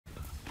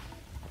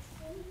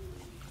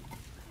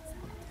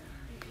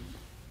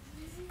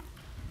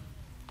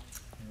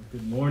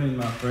Good morning,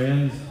 my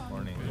friends.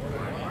 Morning.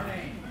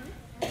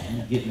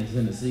 You're getting us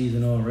in the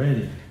season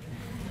already.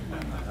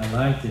 I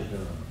liked it,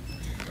 though.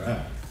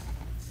 Right.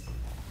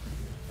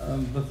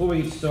 Before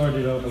we get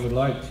started, I would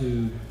like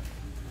to,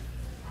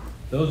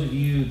 those of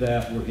you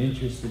that were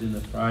interested in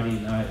the Friday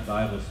night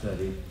Bible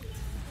study,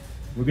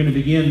 we're going to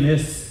begin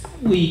this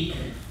week.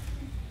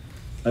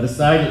 I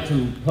decided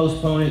to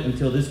postpone it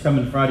until this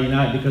coming Friday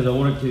night because I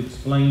wanted to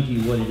explain to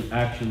you what it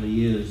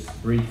actually is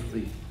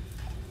briefly.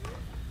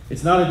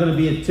 It's not going to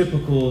be a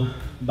typical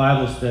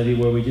Bible study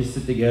where we just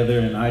sit together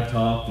and I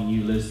talk and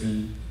you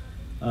listen.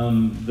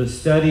 The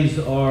studies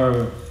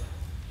are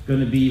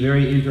going to be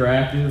very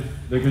interactive.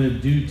 They're going to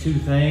do two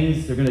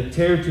things. They're going to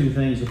tear two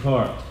things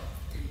apart.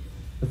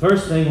 The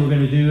first thing we're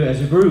going to do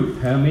as a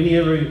group, how many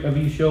of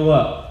you show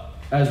up?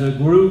 As a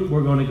group,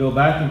 we're going to go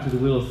back into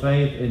the wheel of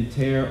faith and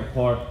tear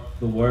apart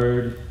the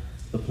Word,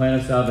 the plan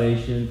of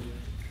salvation,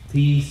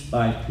 piece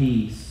by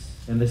piece.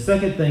 And the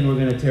second thing we're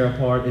going to tear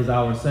apart is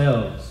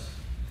ourselves.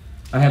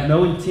 I have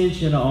no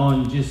intention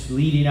on just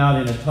leading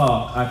out in a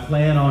talk. I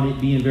plan on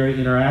it being very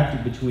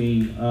interactive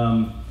between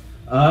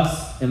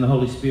us and the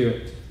Holy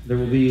Spirit. There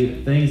will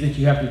be things that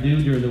you have to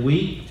do during the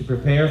week to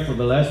prepare for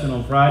the lesson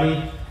on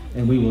Friday,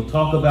 and we will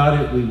talk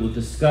about it. We will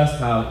discuss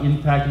how it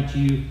impacted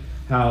you,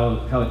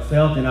 how it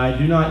felt, and I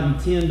do not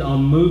intend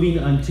on moving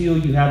until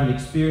you have an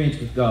experience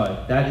with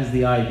God. That is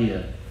the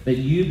idea, that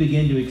you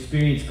begin to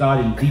experience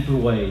God in deeper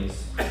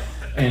ways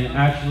and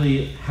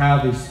actually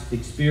have this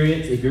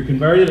experience. If you're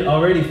converted,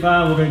 already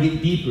fine, we're going to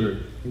get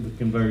deeper with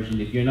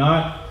conversion. If you're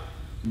not,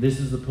 this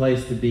is the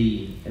place to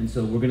be. And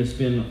so we're going to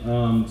spend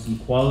some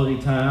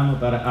quality time,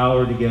 about an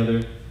hour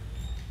together,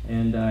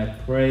 and I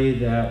pray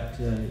that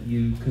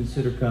you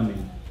consider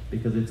coming,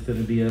 because it's going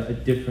to be a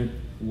different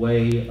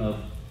way of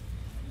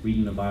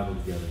reading the Bible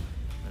together.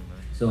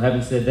 So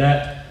having said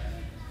that,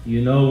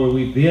 you know where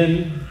we've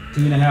been,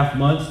 2.5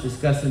 months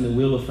discussing the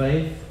wheel of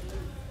faith.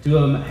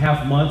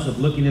 2.5 months of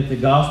looking at the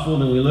gospel,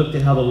 and we looked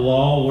at how the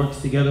law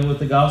works together with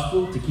the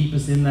gospel to keep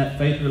us in that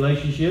faith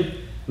relationship.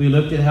 We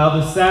looked at how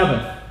the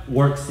Sabbath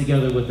works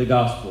together with the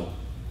gospel.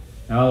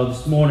 Now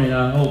this morning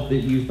I hope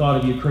that you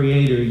thought of your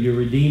Creator, your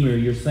Redeemer,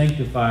 your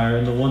Sanctifier,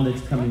 and the one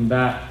that's coming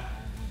back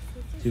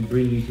to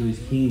bring you to His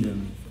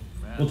kingdom.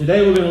 Well,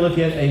 today we're going to look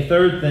at a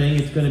third thing.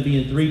 It's going to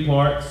be in 3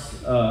 parts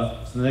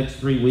for the next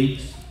 3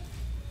 weeks.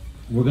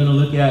 We're going to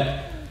look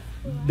at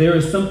there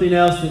is something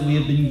else that we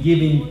have been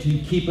given to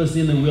keep us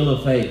in the wheel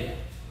of faith.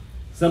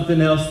 Something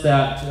else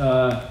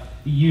that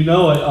you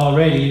know it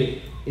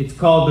already. It's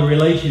called the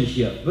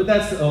relationship. But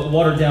that's a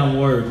watered down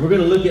word. We're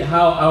going to look at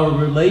how our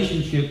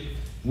relationship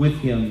with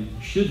Him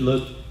should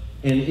look.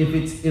 And if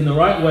it's in the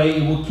right way,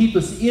 it will keep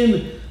us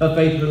in a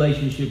faith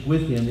relationship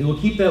with Him. It will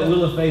keep that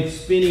wheel of faith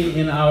spinning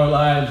in our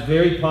lives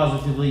very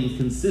positively and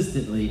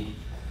consistently.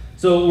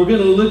 So we're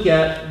going to look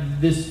at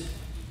this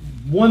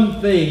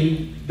one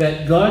thing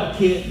that God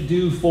can't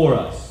do for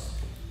us.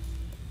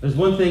 There's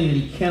one thing that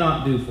He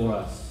cannot do for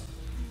us.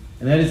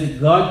 And that is that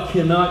God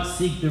cannot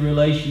seek the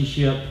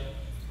relationship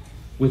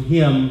with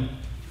Him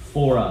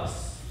for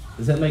us.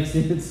 Does that make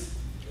sense?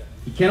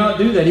 He cannot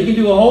do that. He can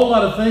do a whole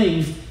lot of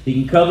things. He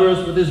can cover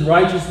us with His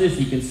righteousness.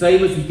 He can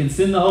save us. He can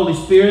send the Holy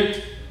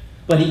Spirit.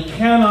 But He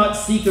cannot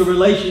seek a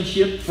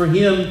relationship for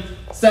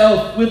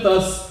Himself with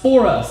us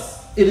for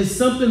us. It is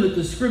something that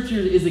the Scripture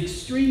is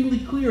extremely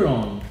clear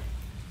on.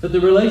 That the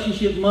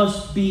relationship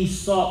must be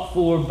sought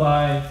for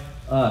by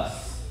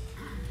us.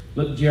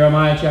 Look,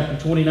 Jeremiah chapter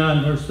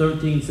 29 verse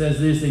 13 says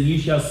this, "And you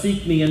shall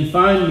seek me and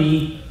find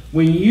me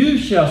when you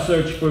shall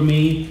search for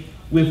me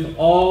with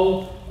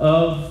all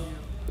of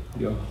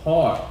your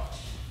heart."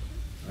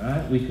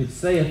 Right? We could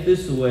say it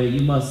this way: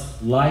 you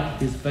must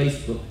like His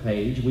Facebook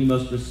page. We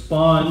must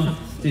respond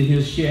to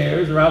His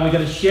shares. Right? We got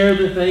to share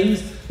the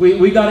things.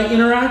 We got to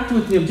interact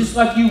with Him just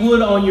like you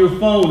would on your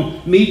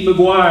phone. Meade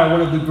McGuire,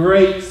 one of the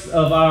greats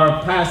of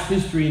our past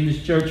history in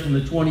this church from the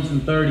 20s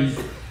and 30s,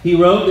 he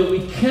wrote that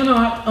we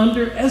cannot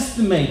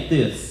underestimate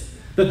this,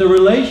 that the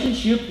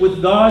relationship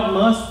with God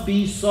must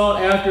be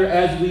sought after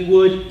as we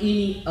would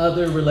any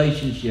other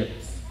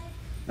relationships.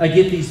 I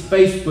get these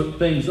Facebook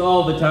things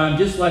all the time,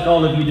 just like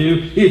all of you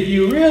do. If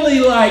you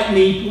really like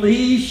me,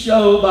 please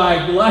show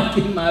by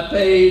liking my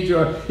page.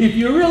 Or if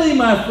you're really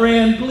my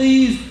friend,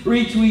 please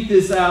retweet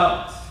this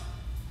out.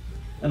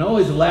 And I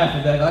always laugh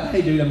at that, like,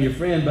 hey dude, I'm your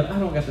friend, but I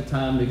don't got the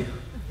time to go.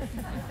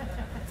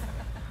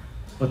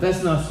 But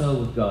that's not so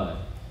with God.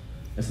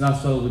 That's not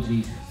so with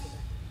Jesus.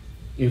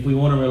 If we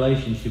want a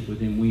relationship with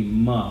Him, we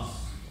must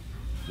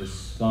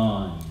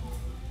respond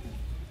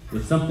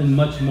with something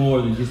much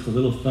more than just a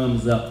little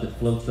thumbs up that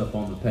floats up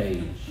on the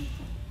page.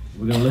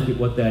 We're going to look at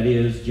what that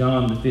is.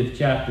 John, the 5th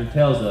chapter,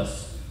 tells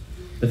us.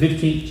 The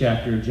 15th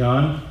chapter of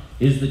John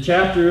is the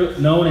chapter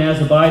known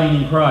as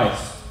Abiding in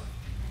Christ.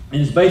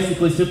 And it's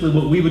basically simply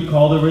what we would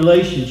call the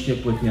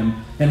relationship with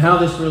Him, and how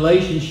this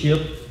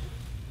relationship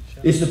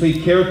is to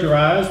be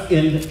characterized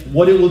and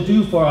what it will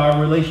do for our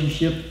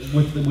relationship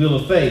with the wheel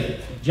of faith.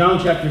 John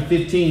chapter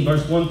 15,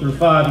 verse 1 through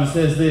 5, he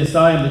says this,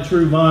 "I am the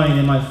true vine,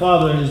 and my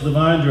Father is the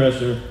vine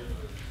dresser.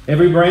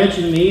 Every branch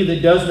in me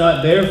that does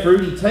not bear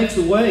fruit, he takes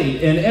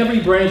away. And every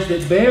branch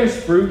that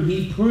bears fruit,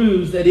 he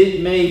prunes that it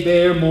may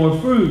bear more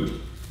fruit.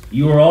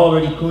 You are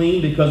already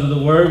clean because of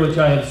the word which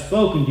I have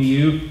spoken to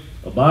you.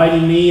 Abide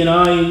in me and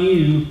I in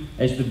you.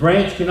 As the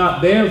branch cannot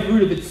bear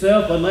fruit of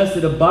itself unless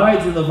it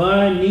abides in the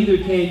vine, neither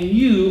can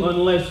you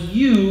unless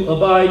you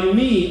abide in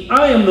me.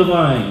 I am the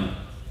vine.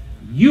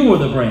 You are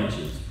the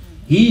branches.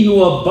 He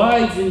who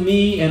abides in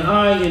me and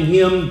I in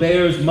him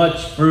bears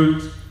much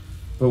fruit.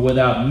 For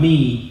without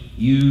me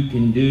you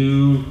can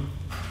do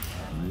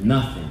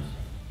nothing.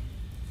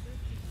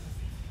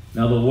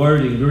 Now the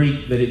word in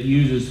Greek that it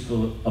uses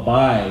for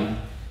abide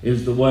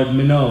is the word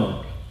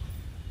meno.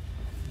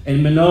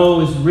 And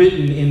meno is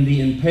written in the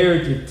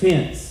imperative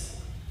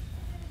tense.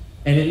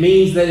 And it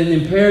means that in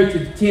the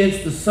imperative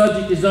tense, the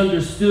subject is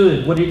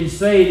understood. What it is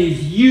saying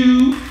is,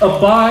 you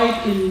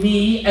abide in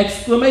me,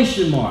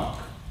 exclamation mark.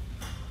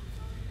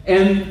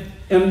 And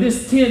in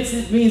this tense,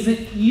 it means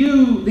that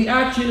you, the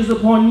action is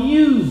upon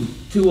you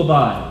to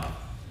abide.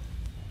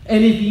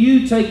 And if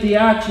you take the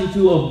action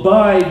to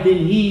abide,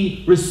 then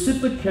he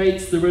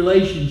reciprocates the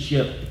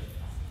relationship.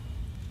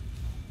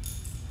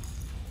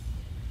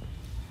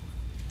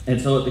 And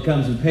so it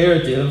becomes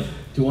imperative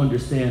to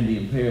understand the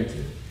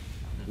imperative.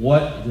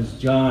 What does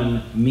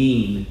John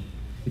mean?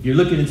 If you're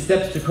looking at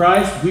steps to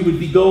Christ, we would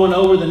be going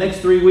over the next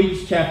 3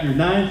 weeks, chapter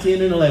 9,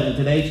 10, and 11.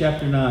 Today,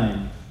 chapter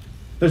 9.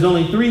 There's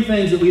only 3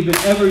 things that we've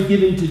been ever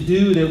given to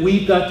do that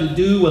we've got to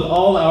do with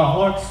all our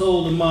heart,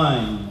 soul, and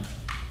mind.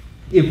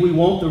 If we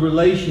want the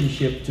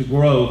relationship to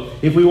grow,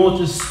 if we want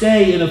to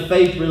stay in a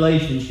faith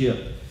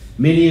relationship.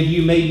 Many of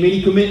you made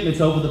many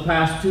commitments over the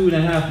past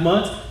 2.5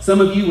 months.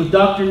 Some of you with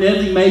Dr.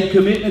 Nedley made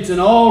commitments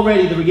and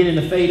already they're beginning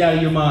to fade out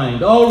of your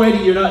mind. Already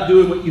you're not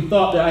doing what you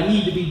thought that I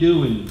need to be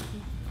doing.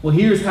 Well,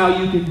 here's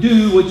how you can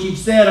do what you've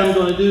said I'm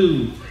going to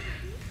do.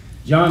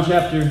 John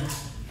chapter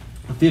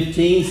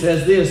 15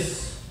 says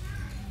this.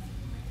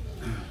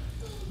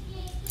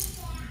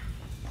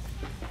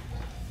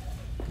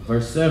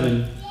 Verse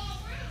 7.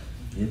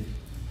 If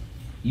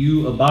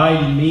you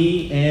abide in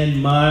me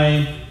and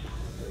my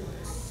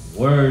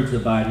words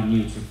abide in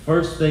you. It's the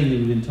first thing that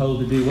we've been told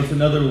to do. What's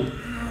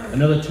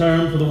another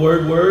term for the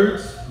word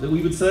words that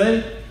we would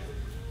say?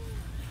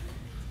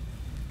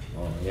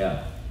 Oh,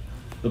 yeah.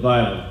 The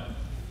Bible.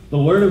 The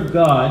Word of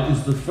God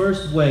is the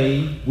first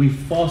way we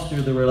foster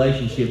the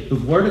relationship. The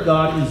Word of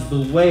God is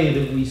the way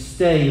that we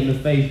stay in the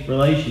faith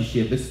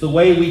relationship. It's the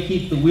way we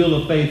keep the wheel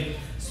of faith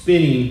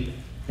spinning.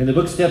 In the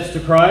book Steps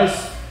to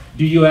Christ,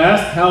 do you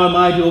ask, how am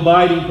I to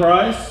abide in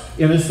Christ?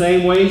 In the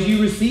same way as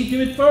you received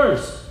him at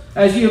first.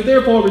 As you have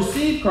therefore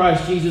received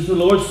Christ Jesus the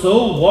Lord,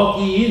 so walk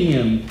ye in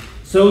him.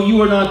 So you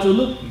are not to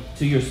look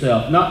to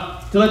yourself,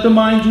 not to let the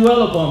mind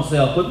dwell upon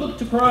self, but look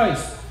to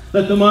Christ.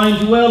 Let the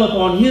mind dwell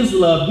upon his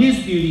love, his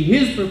beauty,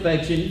 his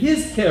perfection,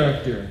 his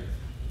character.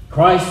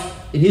 Christ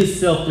in his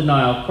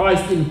self-denial,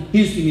 Christ in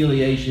his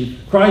humiliation,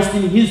 Christ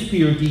in his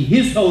purity,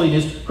 his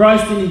holiness,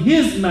 Christ in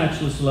his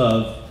matchless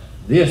love.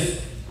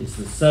 This is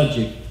the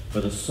subject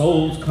for the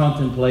soul's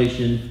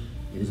contemplation.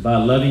 It is by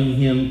loving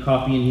him,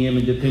 copying him,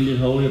 and depending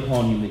wholly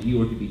upon him that you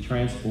are to be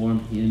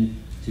transformed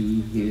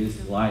into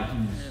his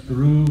likeness.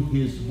 Through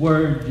his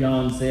word,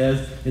 John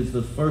says, is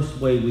the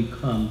first way we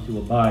come to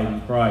abide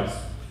in Christ.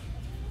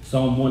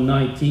 Psalm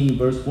 119,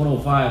 verse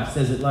 105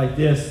 says it like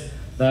this.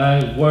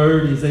 Thy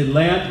word is a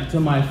lamp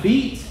to my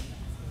feet,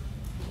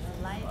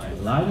 a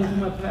light into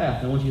my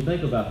path. I want you to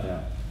think about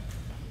that.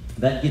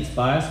 That gets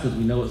by us because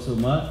we know it so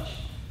much.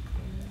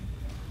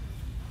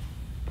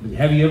 But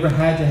have you ever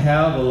had to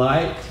have a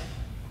light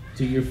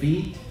to your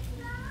feet?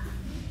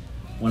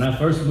 When I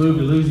first moved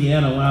to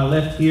Louisiana, when I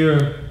left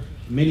here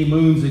many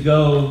moons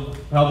ago,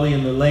 probably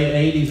in the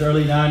late 80s,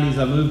 early 90s,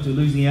 I moved to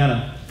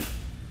Louisiana.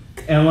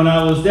 And when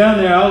I was down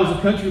there, I was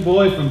a country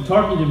boy from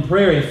Tarkington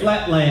Prairie,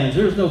 flatlands.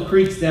 There's no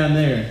creeks down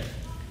there.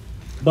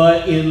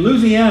 But in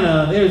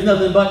Louisiana, there's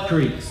nothing but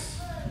creeks.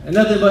 And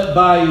nothing but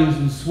bayous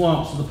and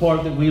swamps, the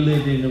part that we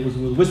lived in, that was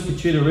where the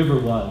Wiskachita River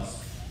was.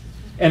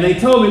 And they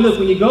told me, look,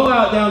 when you go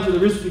out down to the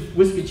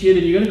Wiskachita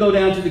and you're going to go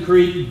down to the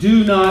creek,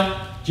 do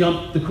not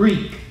jump the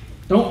creek.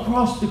 Don't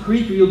cross the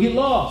creek or you'll get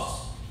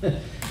lost.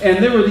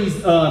 And there were these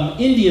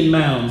Indian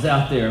mounds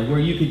out there where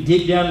you could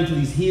dig down into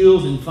these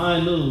hills and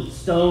find little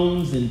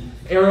stones and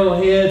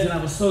arrowheads. And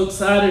I was so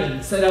excited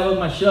and set out with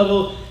my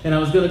shovel and I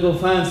was going to go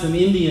find some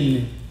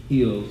Indian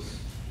hills.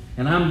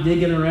 And I'm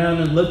digging around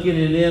and looking,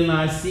 and then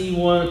I see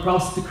one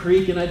across the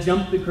creek, and I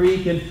jump the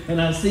creek,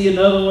 and I see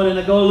another one, and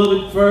I go a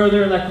little bit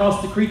further, and I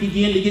cross the creek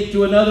again to get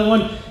to another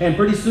one, and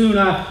pretty soon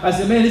I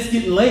said, man, it's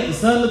getting late. The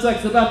sun looks like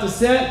it's about to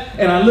set,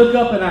 and I look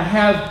up, and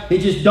it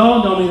just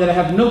dawned on me that I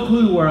have no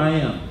clue where I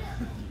am.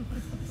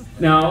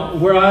 Now,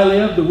 where I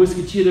live, the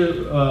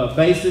Wiskachita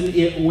Basin,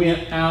 it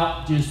went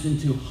out just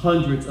into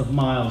hundreds of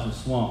miles of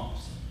swamps.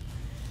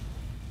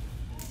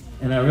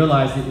 And I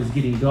realized it was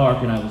getting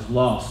dark and I was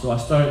lost. So I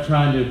started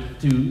trying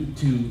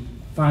to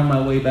find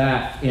my way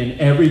back, and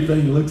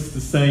everything looks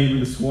the same in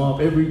the swamp.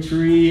 Every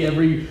tree,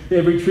 every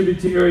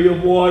tributary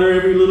of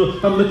water,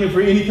 I'm looking for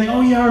anything.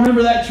 Oh yeah, I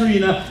remember that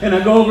tree. And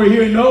I go over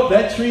here, and nope,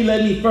 that tree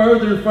led me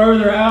further and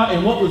further out.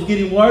 And what was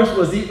getting worse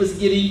was it was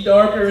getting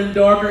darker and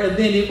darker, and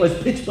then it was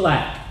pitch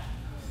black.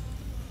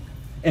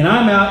 And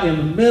I'm out in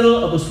the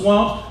middle of a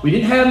swamp. We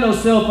didn't have no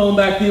cell phone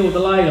back then with a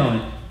light on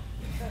it.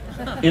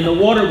 And the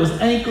water was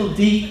ankle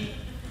deep.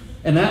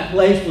 And that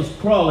place was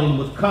crawling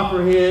with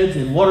copperheads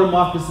and water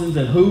moccasins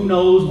and who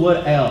knows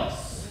what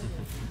else.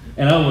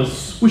 And I was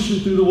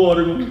swishing through the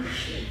water, going,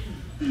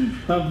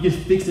 I'm just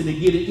fixing to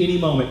get it any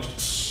moment.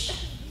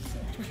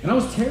 And I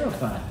was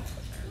terrified.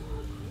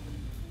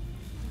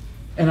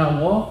 And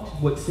I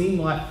walked what seemed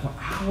like for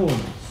hours,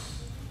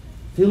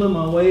 feeling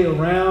my way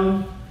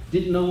around,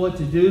 didn't know what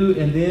to do,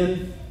 and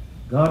then,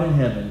 God in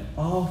heaven,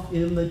 off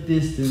in the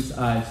distance,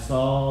 I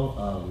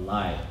saw a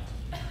light.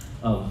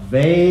 A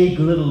vague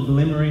little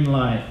glimmering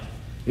light.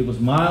 It was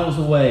miles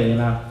away, and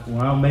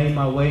when I made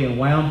my way and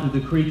wound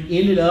through the creek,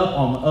 ended up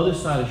on the other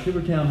side of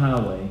Sugartown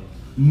Highway,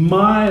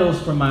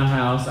 miles from my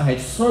house. I had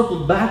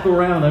circled back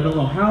around, I don't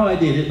know how I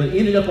did it, but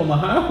ended up on the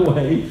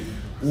highway,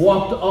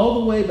 walked all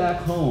the way back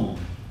home.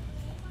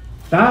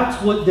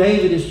 That's what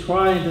David is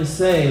trying to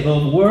say.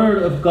 The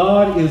Word of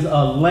God is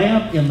a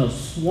lamp in the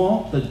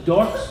swamp, the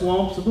dark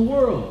swamps of the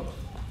world.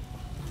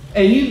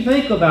 And you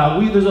think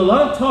about, there's a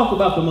lot of talk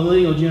about the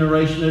millennial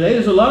generation today.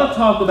 There's a lot of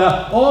talk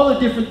about all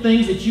the different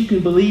things that you can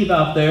believe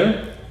out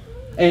there.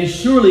 And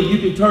surely you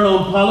can turn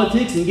on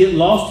politics and get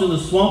lost in the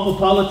swamp of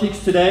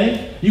politics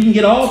today. You can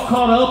get all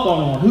caught up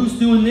on who's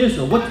doing this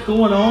or what's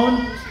going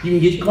on. You can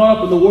get caught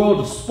up in the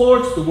world of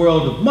sports, the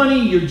world of money,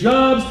 your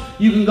jobs.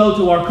 You can go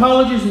to our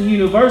colleges and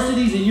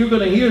universities and you're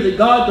going to hear that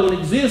God don't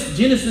exist.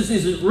 Genesis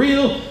isn't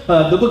real.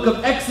 The book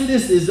of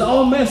Exodus is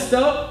all messed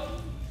up.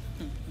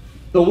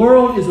 The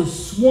world is a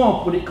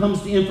swamp when it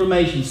comes to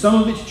information.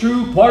 Some of it's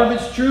true, part of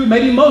it's true,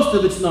 maybe most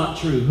of it's not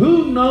true.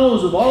 Who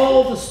knows of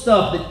all the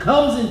stuff that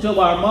comes into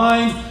our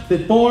minds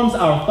that forms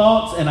our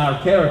thoughts and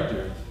our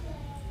character?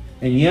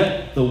 And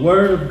yet, the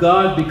Word of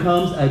God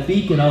becomes a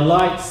beacon, a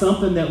light,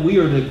 something that we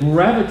are to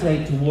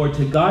gravitate toward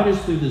to guide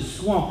us through the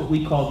swamp that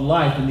we call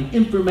life and the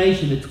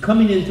information that's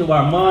coming into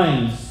our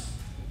minds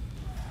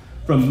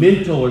from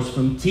mentors,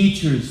 from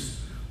teachers,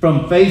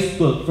 from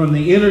Facebook, from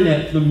the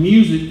internet, from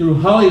music, through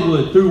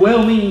Hollywood, through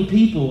well-meaning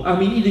people. I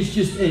mean, it is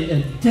just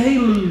a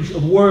deluge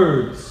of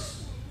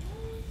words.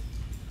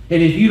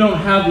 And if you don't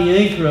have the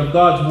anchor of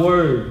God's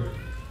Word,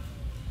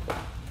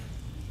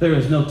 there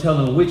is no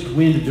telling which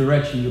wind or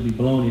direction you'll be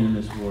blown in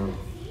this world.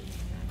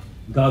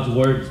 God's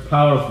Word is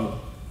powerful.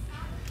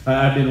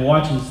 I've been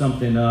watching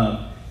something.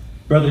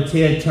 Brother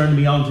Ted turned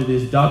me on to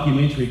this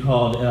documentary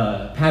called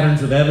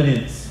Patterns of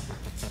Evidence.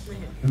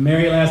 And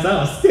Mary, last night I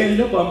was standing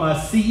up on my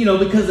seat,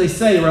 because they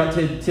say right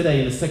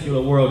today in the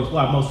secular world, it's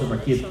why most of our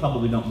kids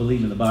probably don't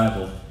believe in the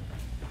Bible.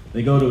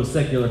 They go to a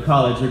secular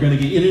college, they're going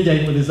to get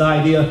inundated with this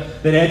idea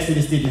that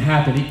Exodus didn't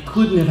happen. It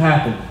couldn't have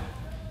happened.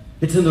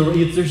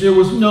 There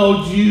was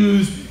no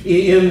Jews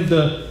in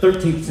the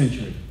 13th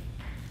century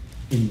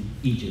in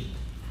Egypt.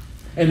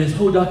 And this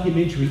whole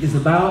documentary is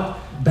about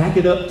back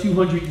it up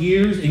 200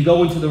 years and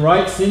go into the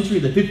right century,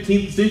 the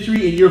 15th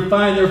century, and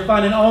they're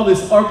finding all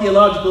this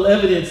archaeological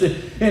evidence.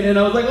 And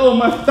I was like, oh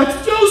my,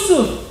 that's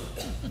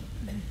Joseph.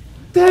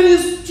 That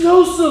is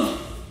Joseph.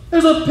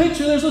 There's a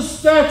picture, there's a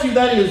statue.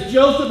 That is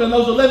Joseph, and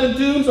those 11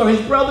 tombs are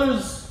his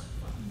brothers.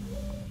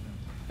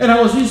 And I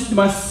was just,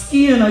 my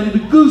skin, the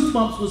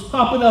goosebumps was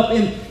popping up.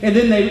 And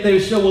then they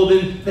show, well,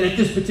 then at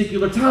this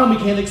particular time, we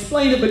can't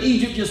explain it, but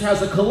Egypt just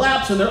has a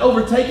collapse and they're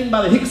overtaken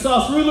by the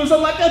Hyksos rulers.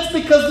 I'm like, that's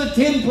because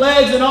the 10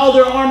 plagues and all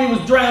their army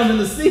was drowned in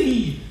the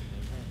sea.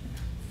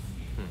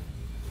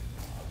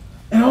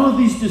 And all of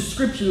these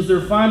descriptions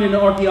they're finding in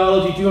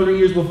archaeology 200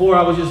 years before.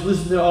 I was just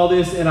listening to all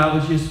this and I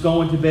was just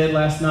going to bed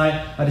last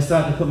night. I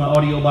decided to put my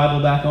audio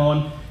Bible back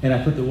on and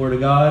I put the Word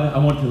of God. I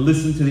wanted to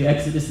listen to the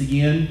Exodus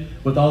again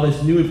with all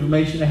this new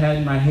information I had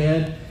in my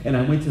head. And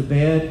I went to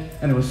bed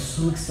and I was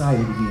so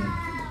excited again.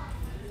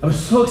 I was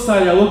so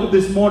excited. I woke up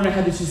this morning. I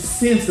had this just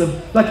sense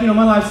of,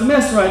 my life's a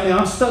mess right now.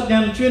 I'm stuck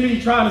down in Trinity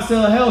trying to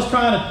sell a house,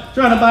 trying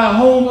to buy a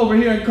home over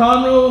here in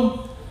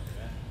Conroe.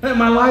 And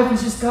my life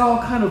has just got all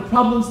kind of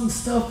problems and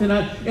stuff. And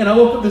I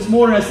woke up this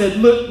morning and I said,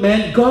 look,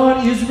 man,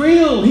 God is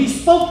real. He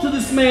spoke to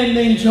this man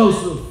named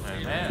Joseph.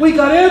 Amen. We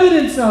got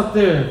evidence out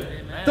there.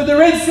 Amen. That the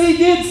Red Sea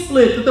did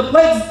split, that the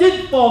plagues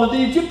did fall, that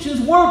the Egyptians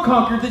were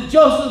conquered, that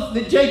Joseph,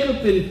 that Jacob,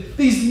 and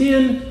these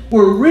men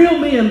were real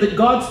men that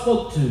God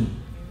spoke to.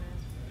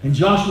 And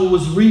Joshua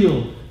was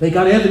real. They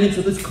got evidence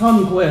of this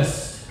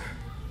conquest.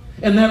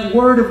 And that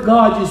Word of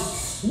God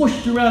just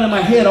swooshed around in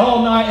my head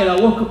all night. And I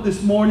woke up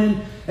this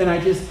morning and I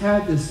just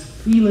had this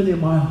feeling in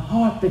my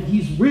heart that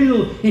He's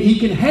real and He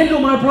can handle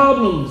my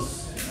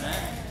problems. Amen.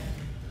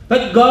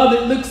 That God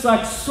that looks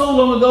like so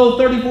long ago,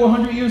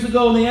 3,400 years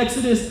ago in the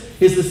Exodus,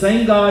 is the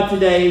same God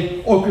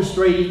today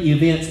orchestrating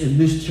events in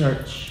this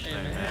church.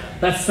 Amen.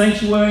 That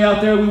sanctuary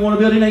out there we want to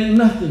build, it ain't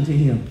nothing to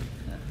Him.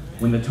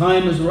 When the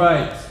time is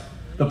right,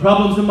 the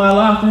problems in my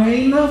life, there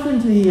ain't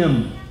nothing to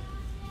Him.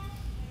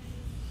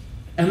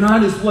 And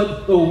that is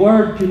what the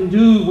Word can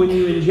do when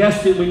you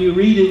ingest it, when you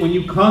read it, when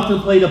you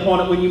contemplate upon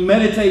it, when you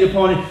meditate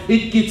upon it.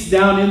 It gets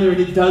down in there and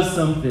it does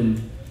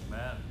something.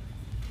 Amen.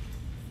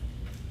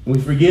 We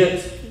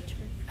forget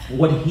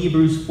what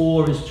Hebrews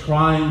 4 is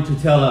trying to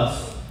tell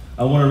us.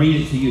 I want to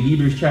read it to you.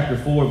 Hebrews chapter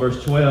 4,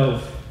 verse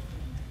 12.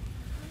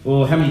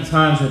 Well, how many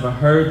times have I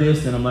heard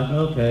this? And I'm like,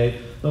 okay,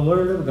 the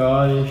Word of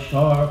God is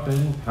sharp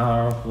and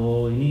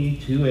powerful. Any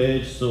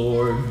two-edged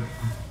sword.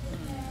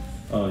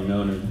 Oh,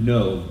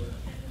 no.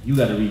 You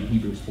got to read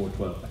Hebrews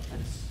 4:12 like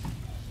this.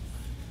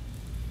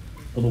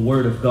 Well, the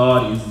Word of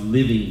God is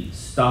living.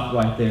 Stop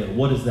right there.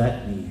 What does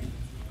that mean?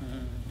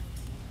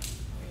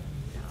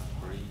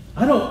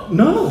 I don't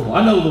know.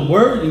 I know the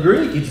word in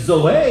Greek, it's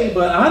zoe,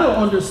 but I don't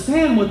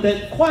understand what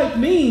that quite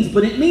means.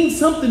 But it means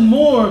something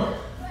more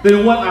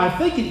than what I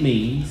think it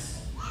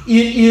means.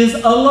 It is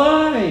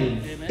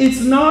alive. Amen.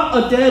 It's not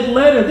a dead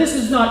letter. This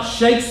is not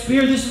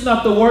Shakespeare. This is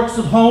not the works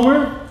of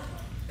Homer.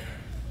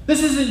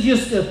 This isn't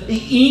just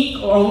ink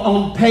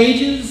on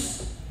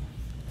pages.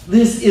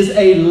 This is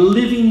a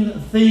living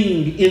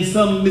thing in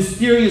some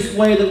mysterious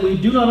way that we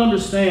do not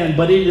understand,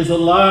 but it is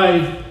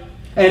alive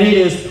and it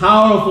is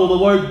powerful. The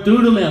word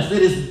dunamis,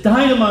 it is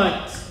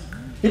dynamite.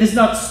 It is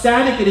not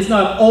static. It is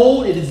not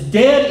old. It is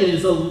dead. It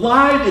is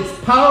alive. It's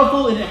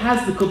powerful, and it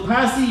has the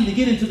capacity to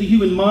get into the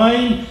human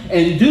mind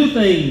and do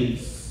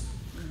things.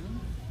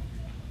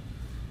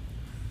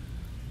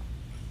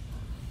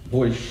 The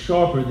word is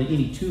sharper than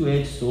any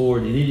two-edged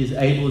sword, and it is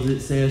able, as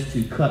it says,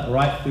 to cut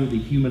right through the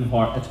human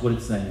heart. That's what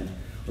it's saying.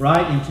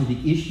 Right into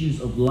the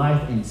issues of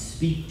life and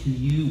speak to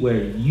you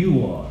where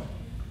you are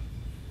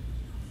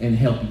and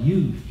help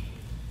you.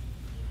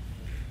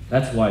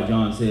 That's why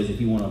John says,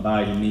 if you want to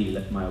abide in me,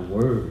 let my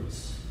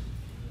words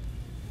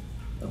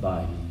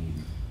abide in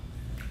you.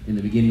 In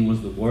the beginning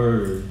was the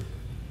Word,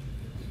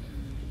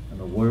 and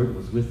the Word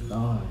was with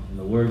God, and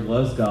the Word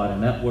was God,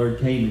 and that Word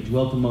came and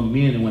dwelt among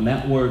men, and when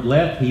that Word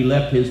left, he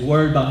left his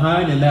Word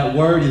behind, and that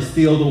Word is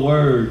still the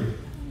Word.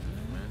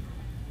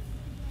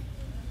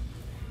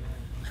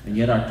 And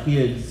yet our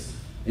kids,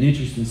 an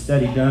interesting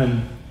study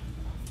done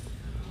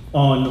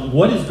on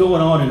what is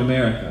going on in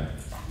America.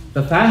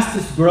 The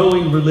fastest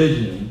growing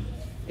religion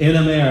in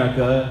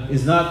America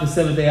is not the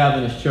Seventh-day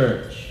Adventist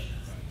Church.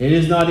 It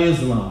is not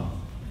Islam.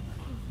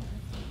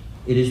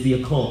 It is the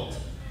occult.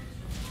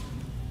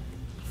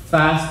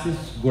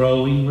 Fastest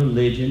growing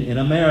religion in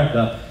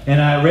America. And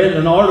I read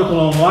an article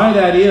on why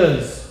that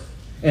is.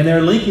 And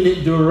they're linking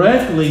it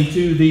directly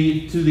to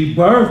the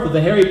birth of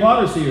the Harry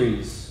Potter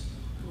series.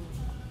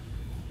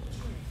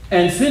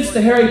 And since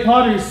the Harry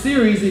Potter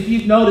series, if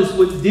you've noticed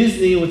with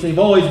Disney, which they've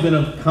always been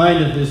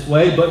kind of this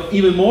way, but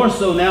even more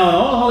so now, and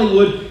all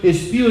Hollywood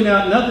is spewing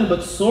out nothing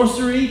but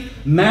sorcery,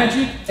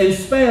 magic, and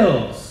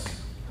spells.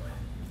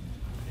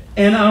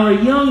 And our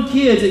young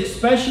kids,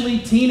 especially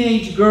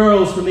teenage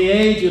girls from the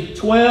age of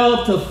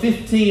 12 to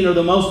 15, are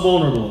the most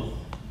vulnerable.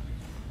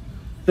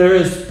 There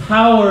is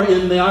power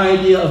in the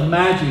idea of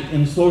magic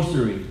and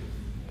sorcery.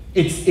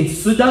 It's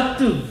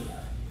seductive.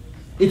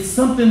 It's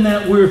something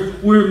that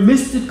we're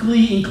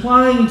mystically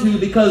inclined to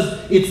because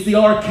it's the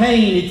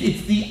arcane.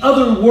 It's the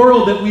other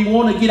world that we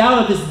want to get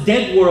out of this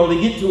dead world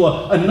and get to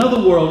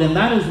another world. And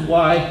that is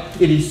why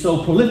it is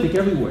so prolific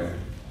everywhere.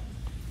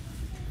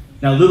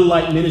 Now, Little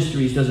Light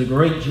Ministries does a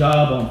great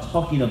job on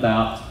talking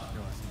about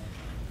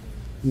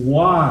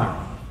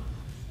why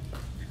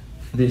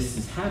this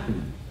is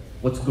happening.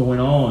 What's going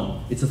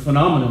on. It's a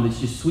phenomenon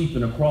that's just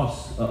sweeping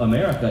across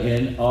America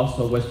and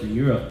also Western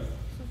Europe.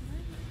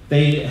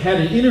 They had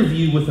an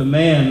interview with a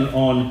man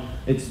on,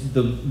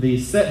 the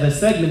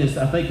segment is,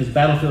 I think, is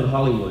Battlefield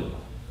Hollywood.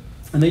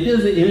 And they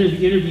did an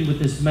interview with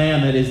this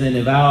man that is an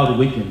avowed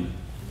Wiccan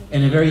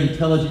and a very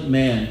intelligent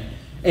man.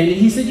 And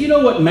he said, you know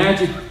what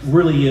magic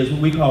really is, what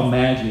we call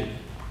magic?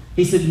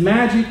 He said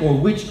magic or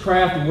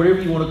witchcraft or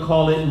whatever you want to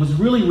call it was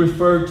really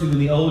referred to in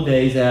the old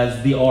days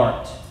as the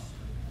art.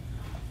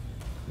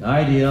 The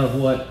idea of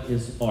what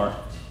is art.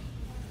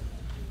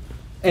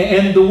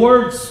 And the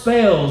word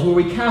spells, where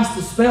we cast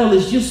a spell,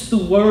 is just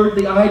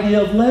the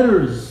idea of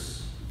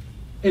letters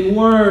and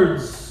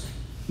words.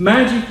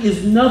 Magic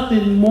is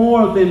nothing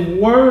more than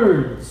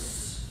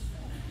words.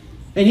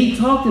 And he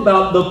talked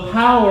about the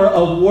power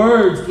of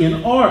words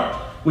in art,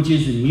 which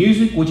is in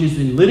music, which is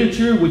in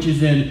literature, which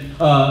is in,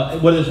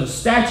 whether it's a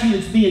statue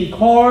that's being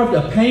carved,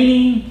 a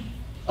painting,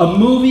 a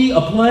movie,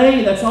 a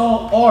play, that's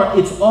all art.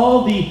 It's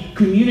all the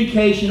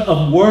communication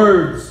of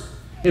words.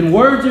 And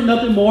words are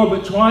nothing more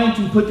but trying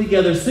to put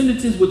together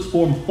sentences which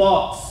form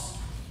thoughts.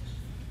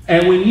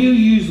 And when you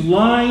use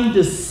lying,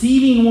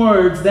 deceiving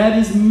words, that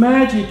is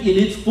magic in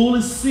its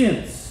fullest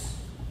sense.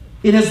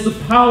 It has the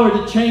power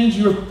to change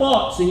your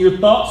thoughts. And your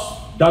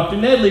thoughts, Dr.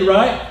 Nedley,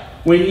 right?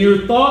 When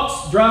your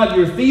thoughts drive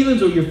your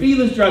feelings or your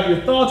feelings drive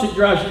your thoughts, it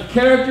drives your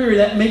character, and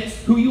that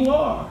makes who you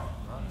are.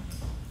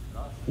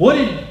 What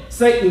did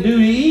Satan do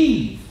to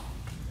Eve?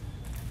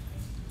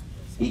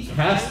 He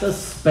cast a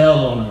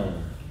spell on her.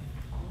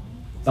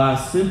 By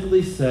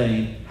simply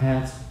saying,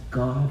 has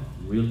God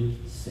really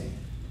said?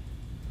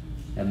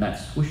 And that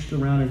swished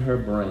around in her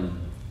brain.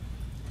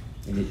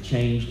 and it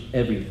changed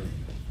everything.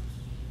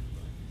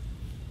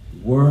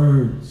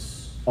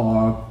 Words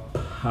are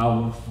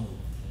powerful.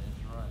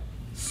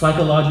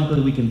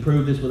 Psychologically, we can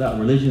prove this without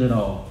religion at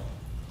all.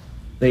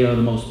 They are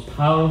the most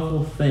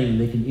powerful thing.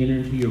 They can enter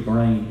into your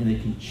brain, and they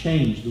can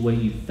change the way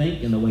you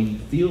think and the way you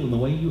feel and the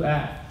way you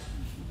act.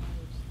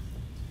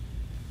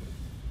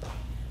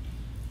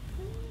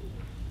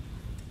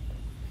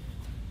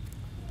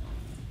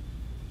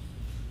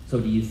 So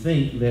do you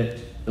think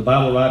that the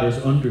Bible writers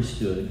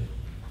understood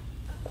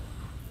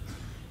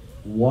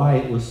why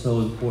it was so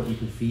important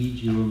to feed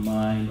your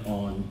mind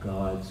on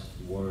God's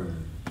Word?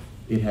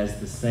 It has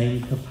the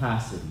same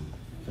capacity,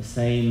 the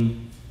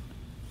same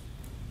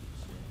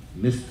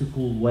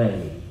mystical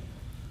way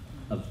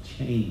of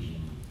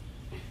changing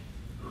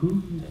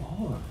who you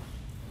are,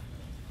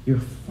 your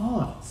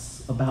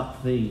thoughts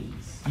about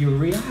things, your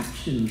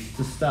reactions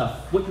to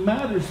stuff, what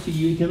matters to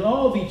you. It can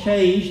all be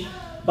changed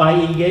by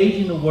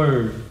engaging the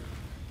Word.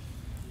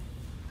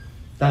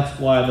 That's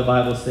why the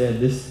Bible said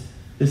this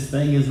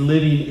thing is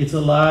living, it's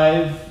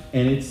alive,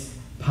 and it's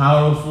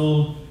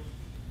powerful,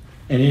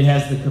 and it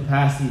has the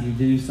capacity to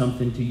do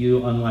something to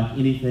you unlike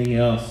anything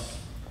else.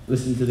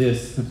 Listen to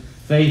this.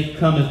 Faith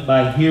cometh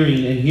by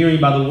hearing, and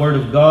hearing by the Word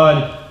of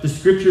God. The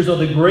Scriptures are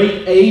the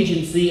great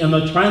agency and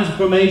the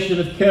transformation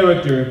of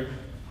character.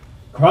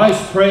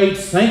 Christ prayed,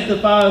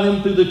 sanctify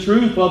them through the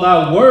truth, for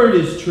thy Word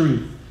is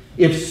truth.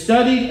 If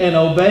studied and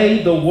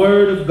obeyed, the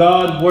Word of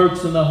God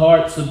works in the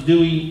heart,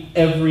 subduing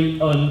every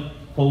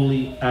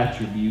unholy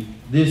attribute.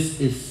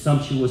 This is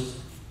sumptuous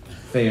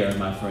fare,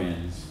 my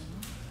friends.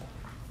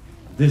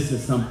 This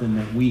is something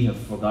that we have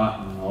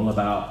forgotten all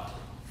about.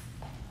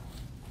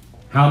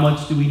 How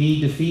much do we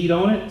need to feed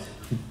on it?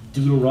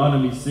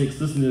 Deuteronomy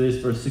 6, listen to this,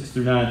 verse 6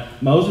 through 9.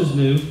 Moses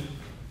knew.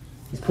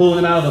 He's pulling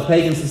them out of a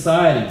pagan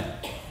society.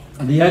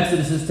 And the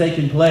Exodus has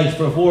taken place.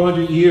 For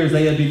 400 years,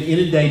 they have been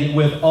inundated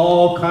with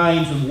all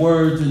kinds of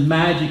words and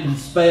magic and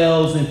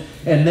spells,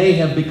 and they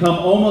have become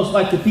almost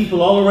like the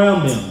people all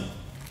around them.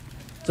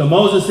 So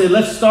Moses said,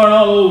 let's start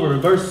all over.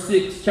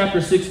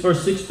 Chapter 6,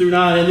 verse 6 through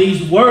 9. And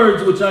these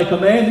words which I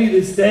command thee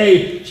this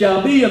day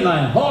shall be in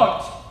thy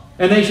heart,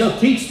 and they shall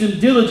teach them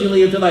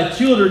diligently unto thy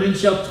children, and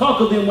shall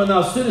talk of them when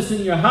thou sittest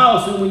in your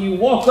house, and when you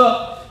wake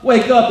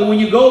up, and when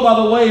you go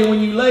by the way, and when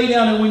you lay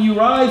down, and when you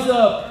rise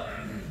up.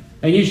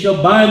 And you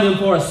shall bind them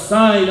for a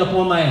sign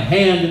upon thy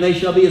hand, and they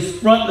shall be as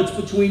frontlets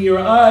between your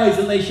eyes,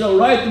 and they shall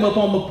write them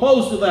upon the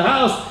posts of the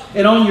house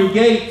and on your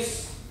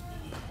gates.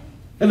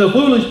 And the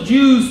foolish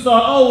Jews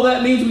thought, oh,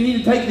 that means we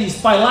need to take these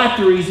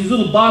phylacteries, these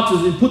little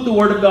boxes, and put the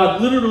Word of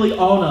God literally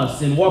on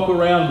us and walk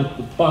around with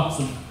the box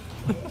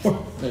of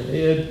on their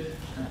head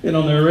and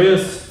on their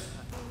wrists.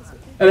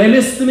 And they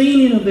missed the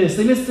meaning of this.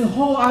 They missed the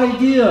whole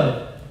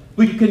idea.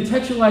 We can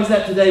contextualize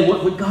that today.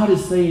 What God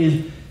is saying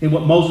is, and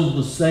what Moses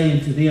was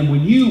saying to them,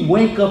 when you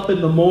wake up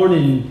in the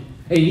morning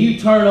and you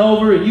turn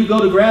over and you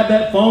go to grab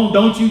that phone,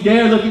 don't you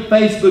dare look at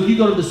Facebook. You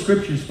go to the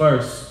Scriptures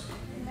first.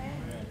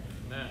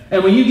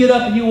 And when you get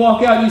up and you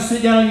walk out and you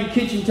sit down on your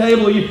kitchen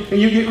table and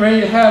you're getting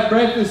ready to have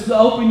breakfast,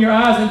 open your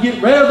eyes and get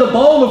rid of the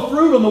bowl of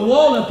fruit on the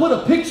wall and put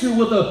a picture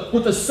with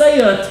a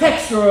say or a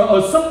text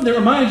or something that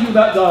reminds you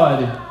about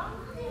God.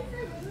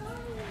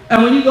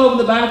 And when you go over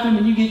to the bathroom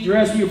and you get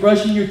dressed and you're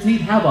brushing your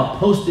teeth, have a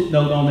Post-it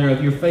note on there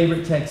of your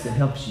favorite text that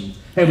helps you.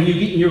 And when you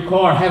get in your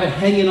car, have it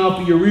hanging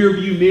off of your rear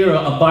view mirror,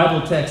 a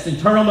Bible text, and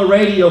turn on the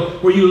radio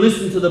where you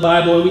listen to the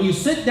Bible. And when you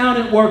sit down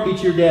at work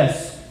at your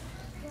desk,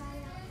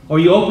 or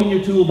you open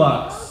your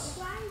toolbox,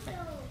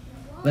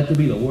 let there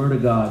be the Word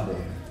of God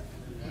there.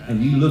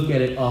 And you look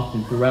at it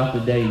often throughout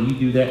the day, and you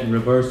do that in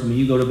reverse, and when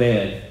you go to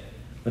bed,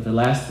 but the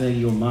last thing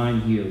your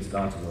mind hears is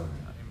God's Word.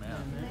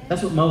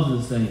 That's what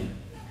Moses is saying.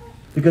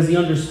 Because he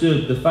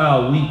understood the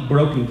foul, weak,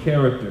 broken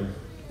character.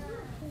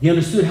 He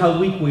understood how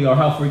weak we are,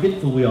 how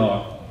forgetful we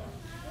are.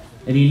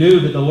 And he knew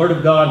that the Word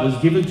of God was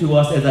given to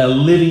us as a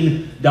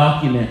living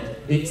document.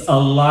 It's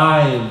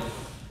alive.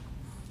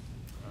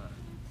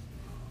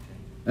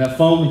 That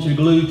phone that you're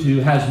glued to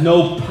has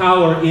no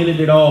power in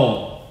it at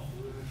all.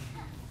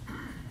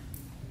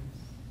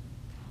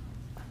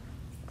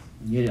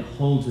 And yet it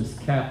holds us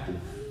captive.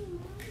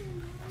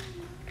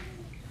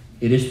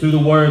 It is through the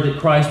Word that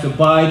Christ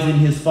abides in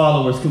His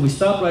followers. Can we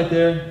stop right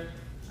there?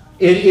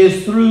 It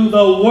is through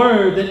the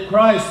Word that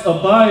Christ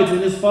abides in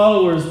His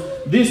followers.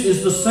 This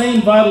is the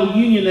same vital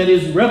union that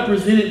is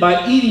represented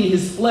by eating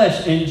His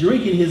flesh and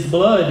drinking His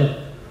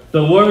blood.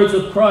 The words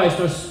of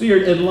Christ are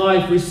spirit and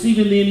life.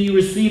 Receiving them, you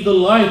receive the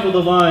life of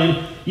the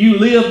vine. You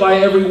live by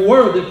every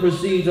word that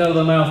proceeds out of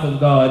the mouth of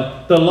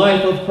God. The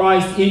life of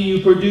Christ in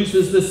you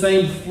produces the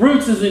same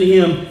fruits as in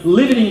Him.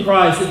 Living in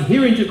Christ,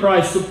 adhering to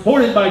Christ,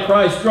 supported by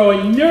Christ,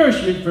 drawing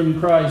nourishment from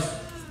Christ.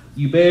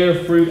 You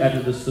bear fruit after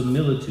the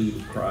similitude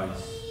of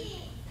Christ.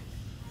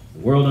 The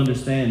world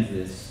understands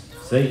this.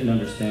 Satan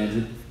understands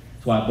it.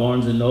 That's why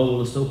Barnes &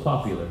 Noble is so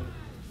popular.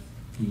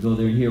 You go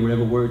there and hear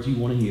whatever words you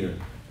want to hear.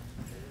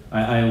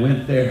 I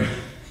went there.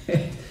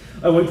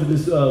 I went to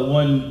this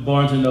one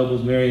Barnes &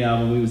 Noble's Marion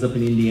when we was up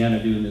in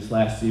Indiana doing this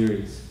last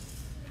series.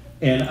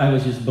 And I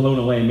was just blown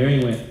away.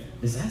 Mary went,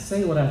 does that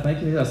say what I think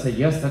it is? I said,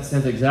 yes, that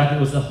says exactly. It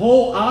was the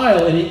whole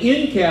aisle and an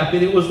end cap,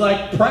 and it was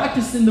like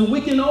practicing the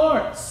Wiccan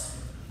arts.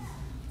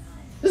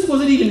 This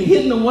wasn't even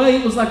hidden away.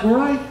 It was like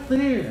right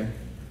there.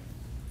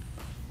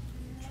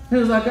 And it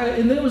was like,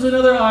 and there was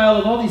another aisle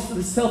of all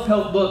these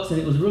self-help books, and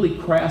it was really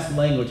crass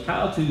language.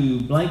 How to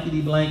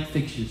blankety-blank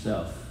fix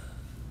yourself.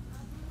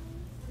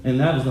 And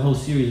that was the whole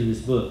series of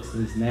this book, so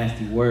this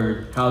nasty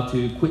word, how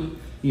to quit,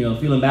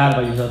 feeling bad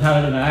about yourself.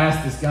 And I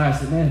asked this guy, I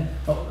said, man,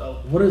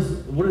 what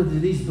do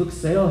these books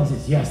sell? He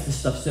says, yes, this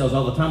stuff sells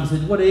all the time. I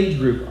said, what age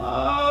group?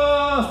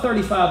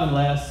 35 and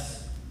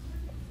less.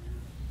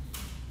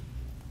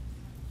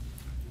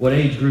 What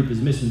age group is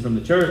missing from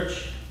the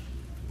church?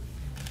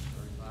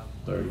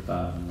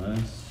 35 and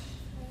less.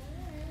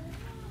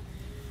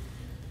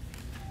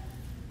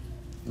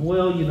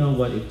 Well, you know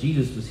what? If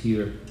Jesus was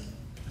here,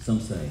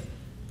 some say,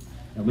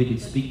 and we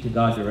could speak to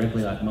God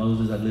directly like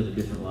Moses, I'd live a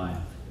different life.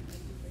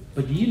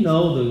 But do you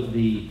know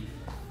the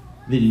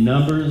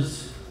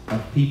numbers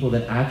of people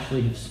that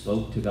actually have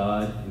spoke to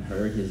God and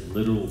heard his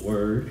literal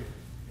word?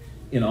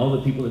 In all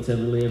the people that's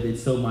ever lived,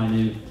 it's so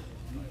minute.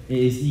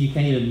 You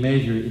can't even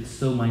measure it. It's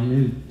so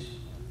minute.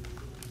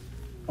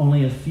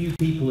 Only a few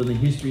people in the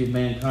history of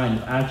mankind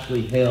have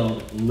actually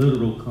held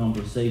literal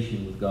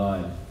conversation with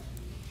God.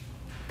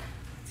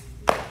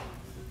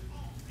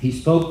 He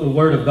spoke the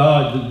word of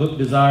God, the book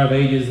Desire of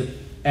Ages,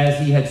 as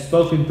he had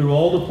spoken through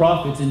all the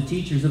prophets and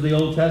teachers of the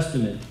Old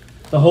Testament.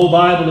 The whole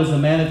Bible is a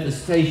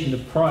manifestation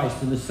of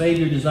Christ, and the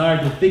Savior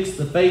desired to fix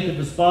the faith of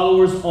his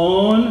followers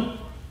on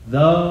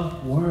the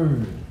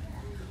Word.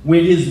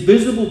 When his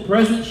visible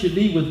presence should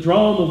be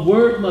withdrawn, the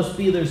Word must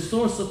be their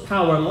source of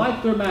power.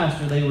 Like their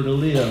master, they were to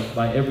live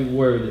by every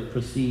word that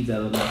proceeds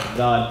out of the mouth of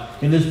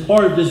God. In this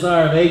part of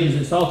Desire of Ages,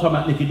 it's all talking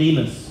about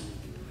Nicodemus.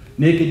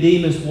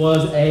 Nicodemus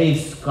was a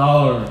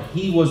scholar.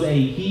 He was a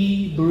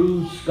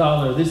Hebrew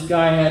scholar. This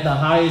guy had the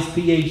highest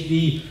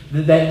PhD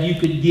that you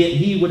could get.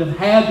 He would have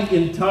had the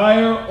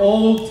entire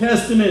Old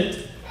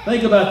Testament.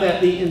 Think about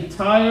that. The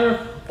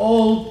entire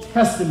Old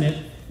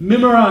Testament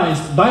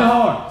memorized by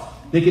heart.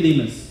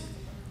 Nicodemus.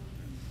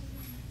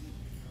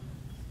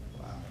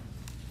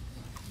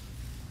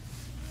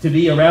 To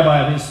be a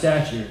rabbi of his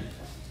stature,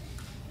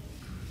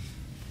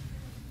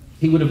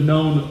 he would have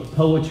known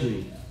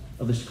poetry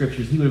of the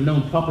scriptures. He would have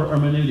known proper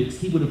hermeneutics.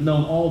 He would have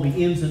known all the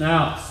ins and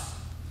outs.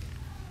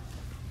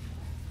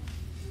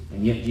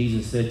 And yet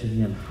Jesus said to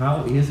him,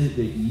 how is it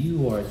that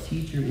you are a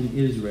teacher in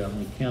Israel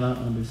and cannot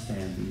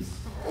understand these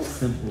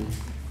simple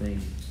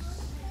things?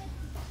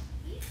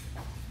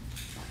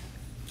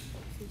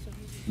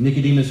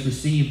 Nicodemus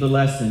received the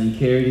lesson and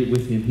carried it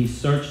with him. He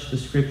searched the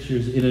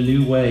scriptures in a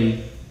new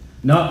way,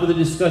 not for the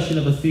discussion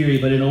of a theory,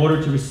 but in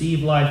order to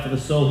receive life for the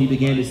soul. He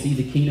began to see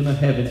the kingdom of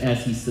heaven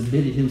as he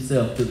submitted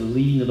himself to the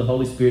leading of the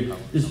Holy Spirit.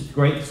 This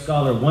great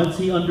scholar, once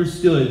he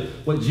understood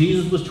what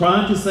Jesus was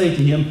trying to say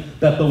to him,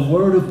 that the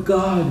Word of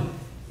God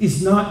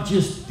is not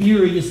just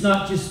theory, it's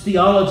not just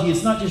theology,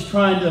 it's not just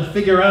trying to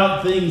figure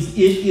out things.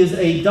 It is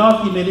a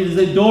document, it is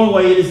a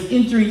doorway, it is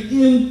entering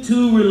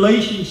into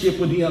relationship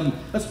with him.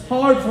 That's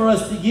hard for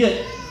us to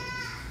get.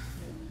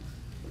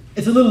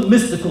 It's a little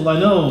mystical, I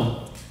know.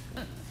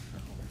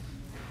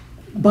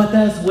 But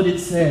that's what it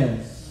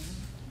says.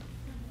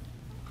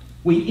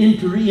 We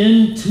enter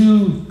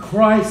into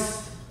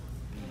Christ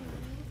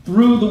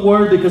through the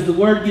Word, because the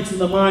Word gets in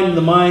the mind, and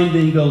the mind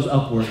then goes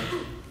upward.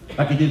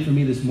 Like it did for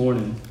me this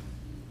morning.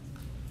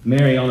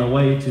 Mary, on her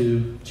way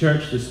to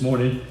church this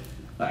morning,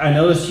 I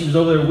noticed she was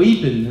over there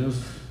weeping. I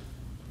was,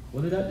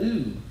 what did I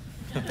do?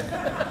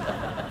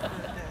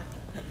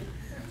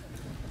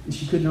 And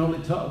she couldn't hardly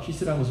talk. She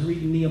said, I was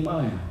reading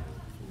Nehemiah.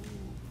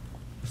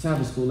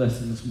 Sabbath school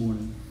lesson this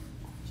morning.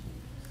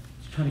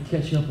 Trying to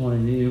catch up on it.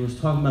 And it was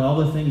talking about all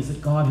the things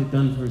that God had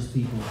done for his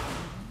people.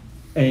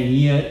 And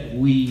yet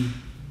we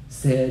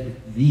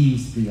said,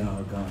 these be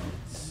our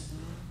gods.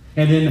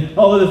 And then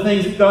all of the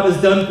things that God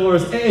has done for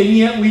us, and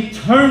yet we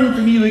turn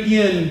from you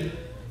again.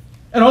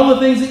 And all the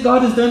things that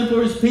God has done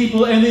for his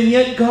people, and then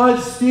yet God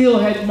still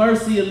had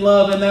mercy and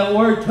love, and that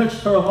word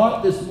touched her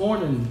heart this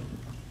morning.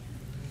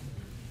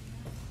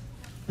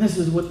 This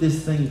is what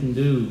this thing can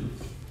do.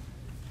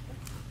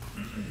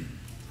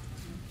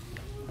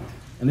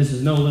 And this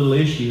is no little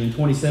issue. In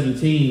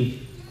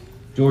 2017,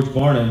 George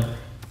Barna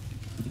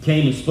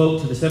came and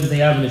spoke to the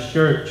Seventh-day Adventist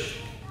Church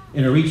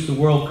in a Reach the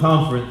World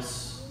conference.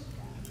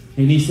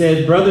 And he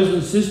said, brothers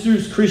and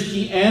sisters,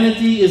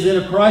 Christianity is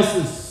in a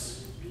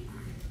crisis.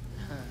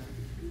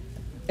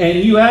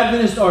 And you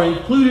Adventists are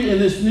included in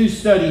this new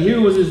study.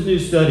 Here was his new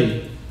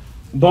study.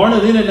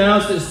 Barna then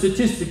announced that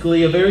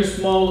statistically, a very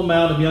small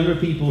amount of younger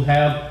people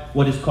have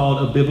what is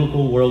called a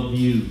biblical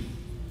worldview.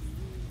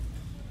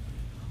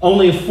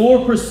 Only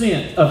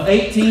 4% of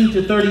 18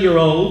 to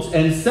 30-year-olds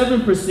and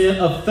 7%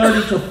 of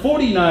 30 to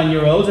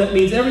 49-year-olds, that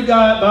means every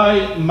guy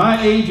by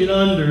my age and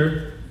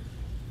under,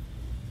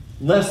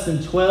 less than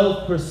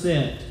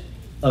 12%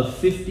 of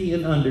 50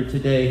 and under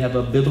today have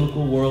a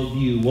biblical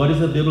worldview. What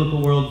is a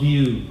biblical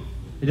worldview?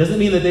 It doesn't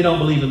mean that they don't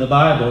believe in the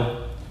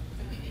Bible.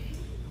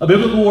 A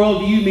biblical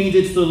worldview means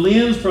it's the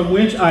lens from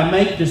which I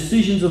make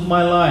decisions of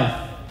my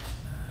life.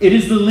 It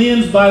is the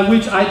lens by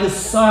which I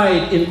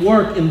decide and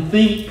work and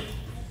think.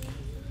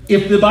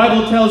 If the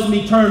Bible tells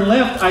me turn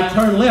left, I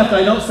turn left.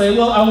 I don't say,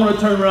 well, I want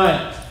to turn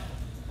right.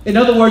 In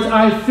other words,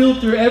 I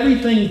filter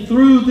everything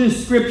through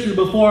this scripture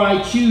before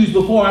I choose,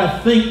 before I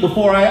think,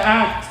 before I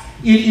act.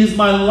 It is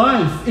my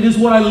life. It is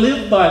what I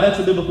live by. That's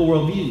a biblical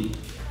worldview.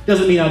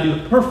 Doesn't mean I do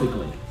it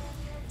perfectly.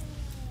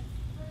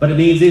 But it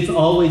means it's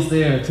always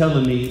there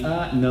telling me,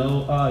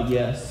 no,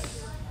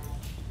 yes.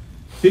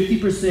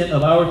 50%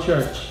 of our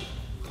church,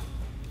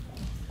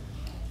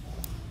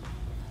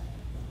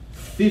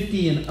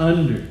 50 and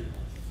under,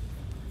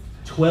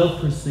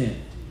 12%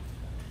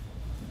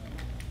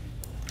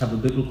 have a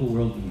biblical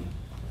worldview.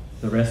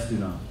 The rest do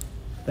not.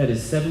 That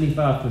is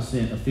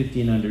 75% of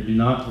 50 and under do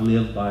not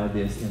live by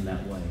this in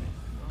that way.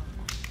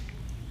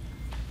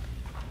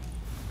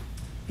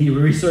 The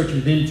researcher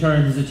then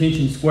turned his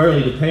attention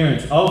squarely to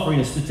parents, offering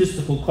a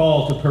statistical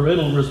call to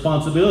parental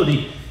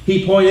responsibility.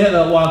 He pointed out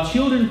that while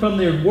children form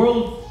their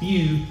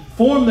worldview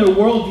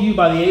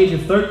by the age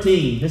of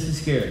 13, this is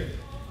scary,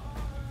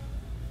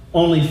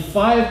 only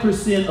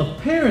 5%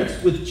 of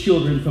parents with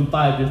children from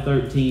 5 to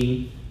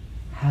 13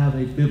 have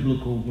a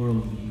biblical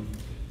worldview.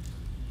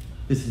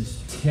 This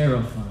is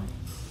terrifying.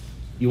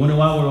 You wonder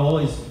why we're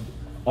always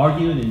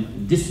arguing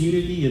and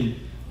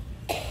disunity?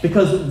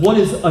 Because what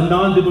is a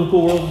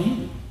non-biblical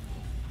worldview?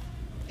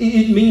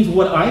 It means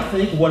what I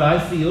think, what I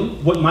feel,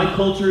 what my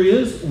culture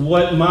is,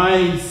 what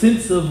my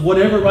sense of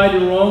whatever right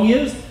and wrong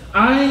is.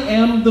 I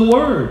am the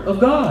Word of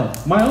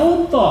God. My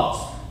own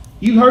thoughts.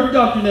 You heard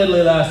Dr.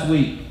 Nedley last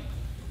week.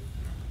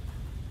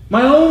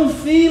 My own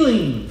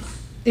feelings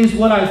is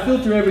what I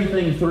filter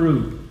everything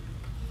through.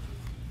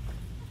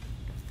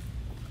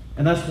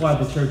 And that's why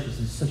the church is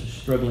in such a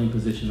struggling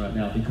position right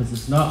now, because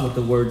it's not what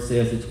the Word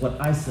says, it's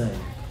what I say.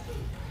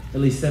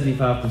 At least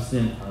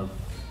 75% of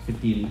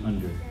 50 and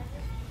under.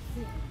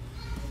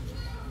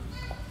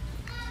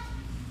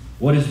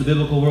 What is the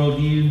biblical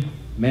worldview?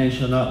 Man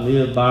shall not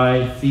live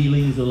by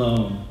feelings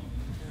alone.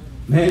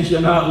 Man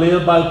shall not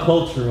live by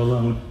culture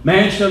alone.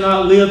 Man shall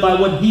not live by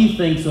what he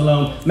thinks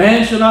alone.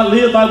 Man shall not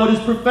live by what his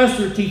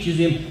professor teaches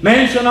him.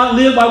 Man shall not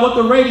live by what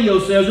the radio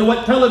says or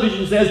what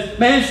television says.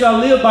 Man shall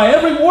live by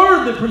every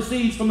word that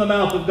proceeds from the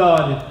mouth of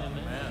God.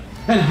 Amen.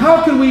 And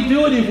how can we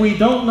do it if we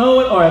don't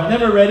know it or have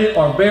never read it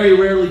or very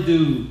rarely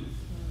do?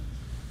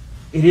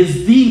 It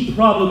is the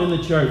problem in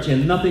the church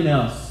and nothing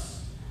else.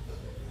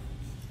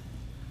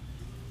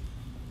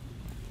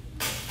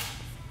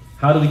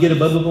 How do we get a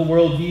biblical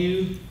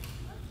worldview?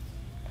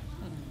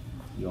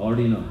 You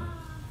already know.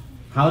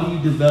 How do you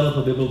develop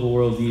a biblical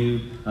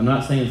worldview? I'm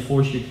not saying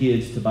force your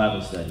kids to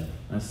Bible study.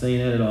 I'm not saying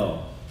that at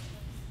all.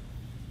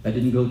 That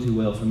didn't go too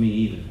well for me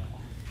either.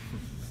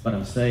 But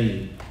I'm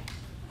saying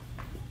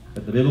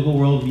that the biblical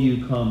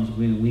worldview comes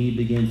when we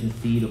begin to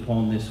feed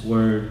upon this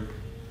word.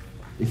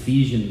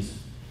 Ephesians.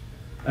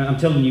 I'm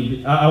telling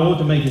you, I want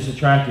to make this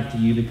attractive to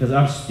you because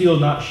I'm still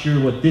not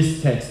sure what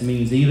this text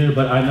means either,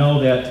 but I know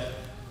that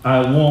I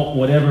want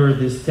whatever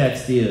this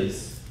text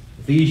is.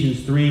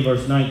 Ephesians 3,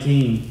 verse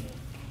 19.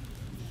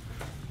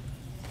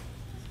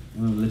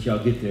 I'm going to let y'all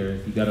get there.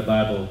 If you got a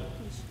Bible,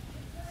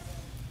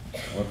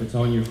 or if it's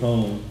on your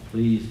phone,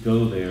 please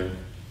go there.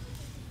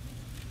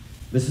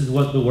 This is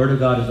what the Word of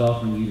God is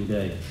offering you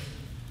today.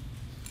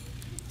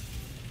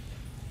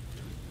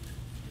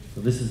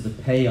 So this is the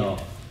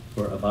payoff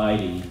for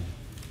abiding.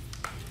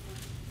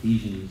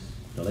 Ephesians,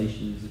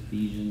 Galatians,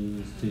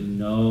 Ephesians, to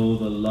know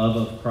the love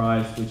of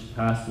Christ which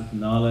passeth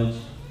knowledge.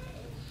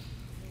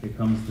 Here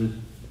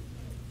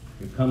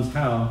comes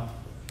how?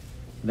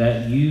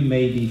 That you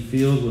may be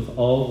filled with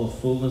all the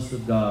fullness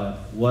of God.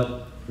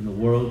 What in the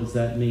world does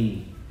that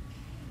mean?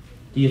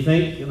 Do you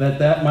think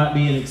that might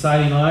be an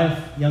exciting life,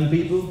 young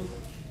people?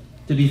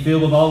 To be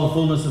filled with all the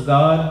fullness of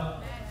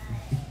God?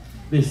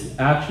 This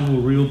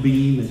actual real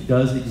being that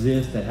does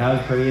exist, that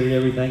has created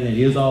everything, that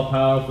is all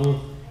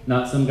powerful.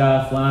 Not some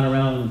guy flying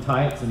around in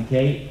tights and a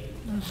cape,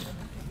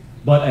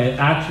 but an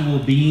actual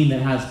being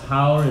that has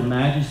power and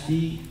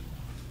majesty.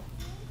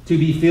 To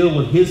be filled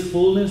with His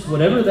fullness,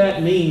 whatever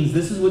that means,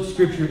 this is what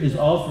Scripture is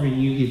offering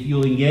you. If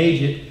you'll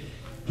engage it,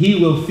 He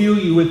will fill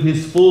you with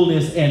His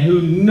fullness, and who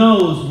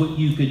knows what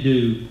you could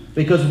do.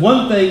 Because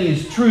one thing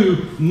is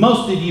true,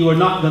 most of you are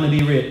not going to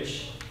be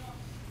rich.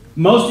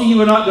 Most of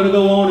you are not going to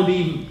go on and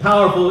be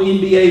powerful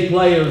NBA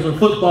players or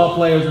football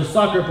players or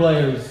soccer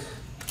players.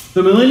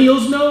 The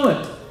millennials know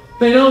it.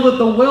 They know that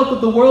the wealth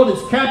of the world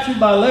is captured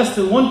by less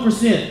than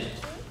 1%.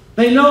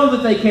 They know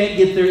that they can't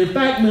get there. In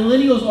fact,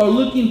 millennials are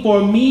looking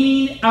for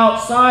meaning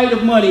outside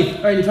of money.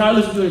 I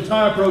listened to an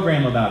entire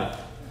program about it.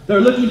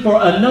 They're looking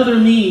for another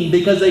meaning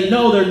because they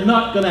know they're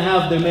not going to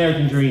have the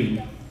American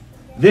dream.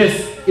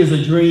 This is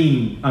a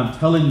dream, I'm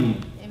telling you.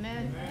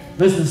 Amen.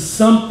 This is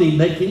something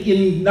that can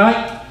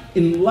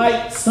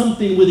enlight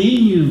something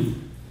within you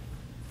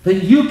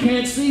that you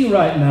can't see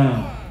right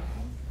now.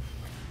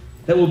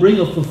 That will bring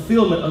a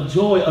fulfillment, a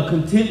joy, a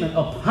contentment,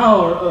 a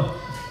power.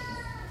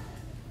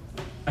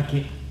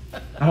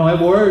 I don't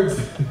have words.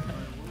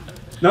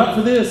 Not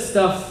for this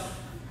stuff.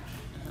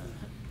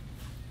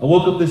 I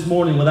woke up this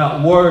morning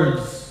without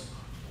words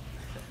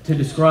to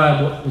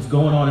describe what was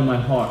going on in my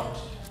heart.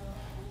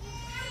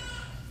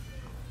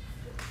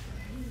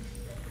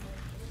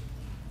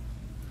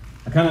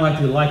 I kind of like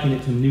to liken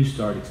it to the New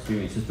Start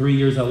experience. The 3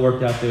 years I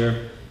worked out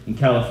there in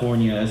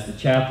California as the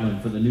chaplain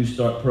for the New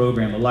Start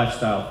program, a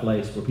lifestyle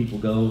place where people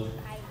go.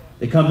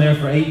 They come there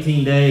for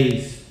 18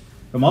 days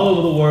from all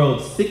over the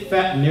world, sick,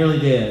 fat, and nearly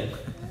dead.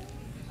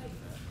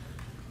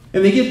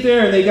 And they get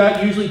there and they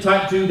got usually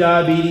type 2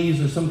 diabetes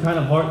or some kind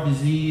of heart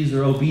disease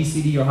or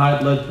obesity or high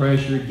blood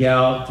pressure,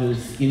 gout,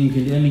 skin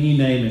condition, I mean, you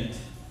name it.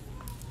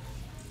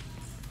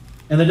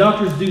 And the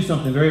doctors do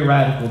something very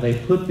radical. They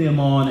put them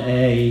on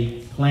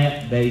a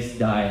plant-based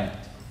diet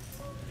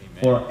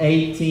for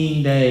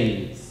 18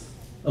 days,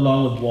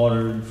 along with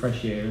water and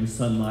fresh air and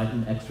sunlight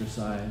and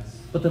exercise.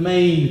 But the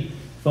main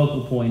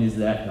focal point is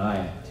that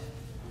diet.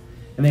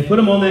 And they put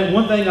them on that.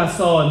 One thing I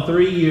saw in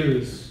 3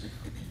 years,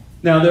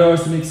 now there are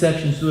some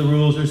exceptions to the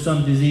rules. There's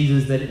some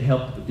diseases that it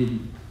helped but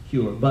didn't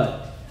cure.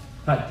 But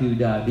type 2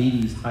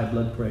 diabetes, high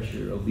blood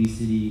pressure,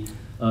 obesity,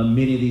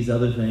 many of these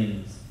other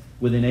things,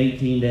 within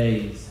 18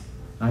 days,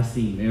 I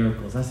seen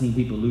miracles. I seen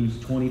people lose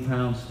 20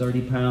 pounds,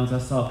 30 pounds. I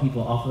saw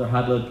people off of their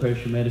high blood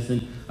pressure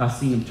medicine. I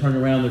seen them turn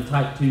around their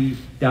type 2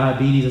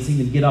 diabetes. I seen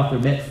them get off their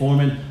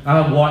metformin.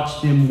 I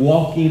watched them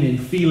walking and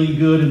feeling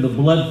good and the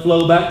blood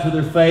flow back to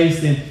their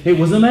face, and it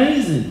was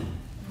amazing.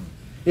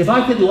 If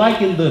I could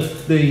liken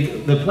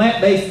the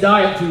plant-based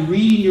diet to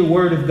reading your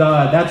Word of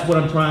God, that's what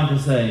I'm trying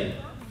to say.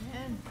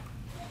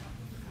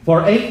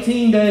 For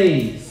 18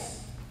 days,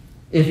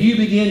 if you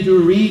begin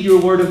to read your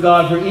Word of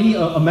God for any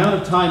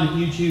amount of time that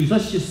you choose,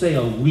 let's just say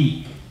a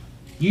week,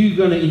 you're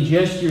going to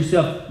ingest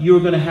yourself. You're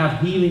going to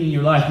have healing in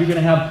your life. You're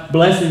going to have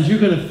blessings. You're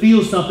going to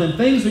feel something.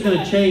 Things are going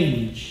to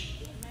change.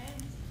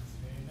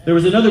 There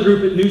was another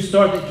group at New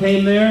Start that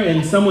came there,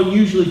 and someone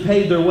usually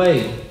paid their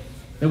way.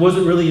 They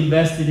wasn't really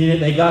invested in it.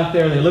 They got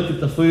there, they looked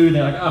at the food, and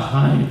they're like,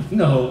 oh,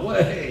 no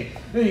way.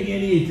 They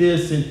can't eat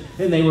this.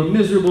 And they were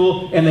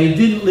miserable, and they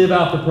didn't live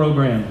out the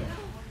program.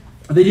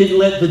 They didn't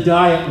let the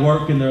diet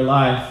work in their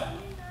life.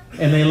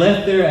 And they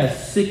left there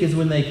as sick as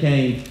when they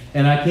came.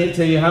 And I can't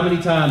tell you how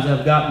many times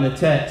I've gotten a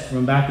text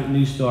from back at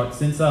New Start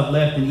since I've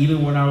left, and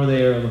even when I was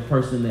there, of a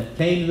person that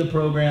came to the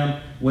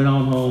program, went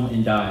on home,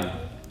 and died.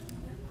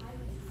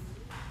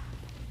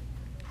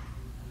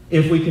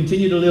 If we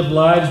continue to live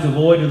lives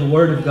devoid of the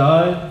Word of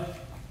God,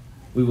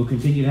 we will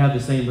continue to have the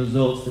same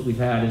results that we've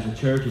had as a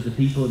church, as a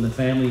people, in the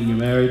family, in your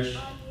marriage.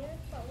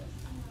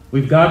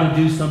 We've got to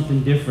do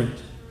something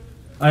different.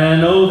 I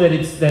know that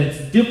it's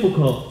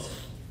difficult.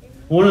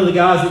 One of the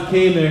guys that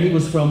came there, he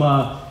was from,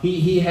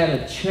 he had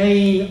a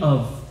chain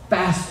of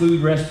fast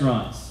food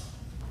restaurants.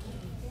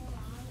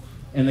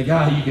 And the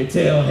guy, you could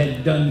tell,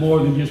 had done more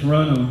than just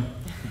run them.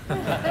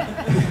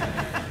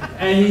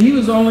 And he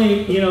was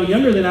only,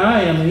 younger than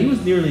I am, and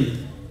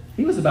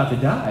he was about to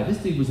die. This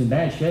dude was in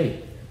bad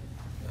shape.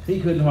 He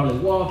couldn't hardly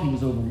walk, he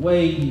was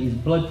overweight, his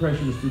blood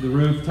pressure was through the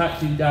roof, type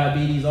 2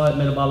 diabetes, all that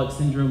metabolic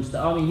syndrome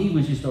stuff. I mean, he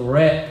was just a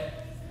wreck.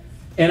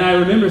 And I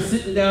remember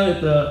sitting down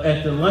at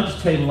the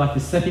lunch table like the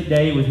second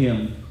day with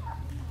him.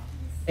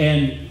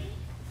 And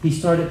he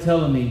started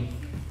telling me,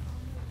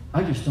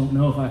 I just don't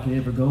know if I could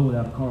ever go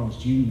without a Carl's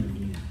Jr.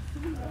 again.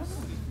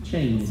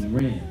 Chain, and he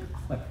ran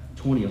like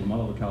 20 of them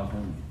all over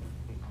California.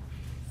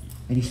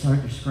 And he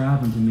started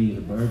describing to me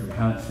the burger,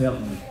 how it felt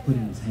when he put it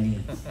in his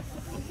hands.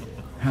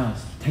 How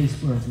his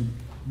taste buds would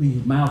leave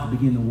his mouth and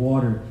begin to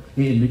water.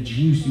 And the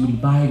juice, when he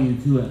bite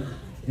into it.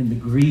 And the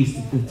grease,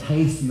 the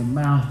taste in the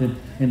mouth,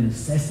 and the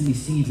sesame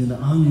seeds, and the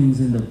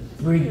onions, and the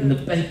bread, and the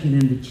bacon,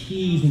 and the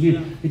cheese,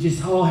 and it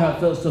just all how it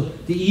felt. So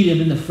to eat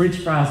them, and the French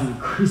fries, and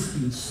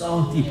crispy and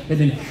salty, and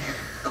then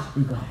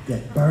we got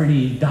that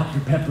burning Dr.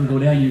 Pepper go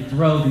down your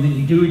throat, and then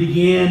you do it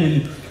again,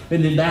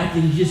 and then back,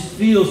 and you just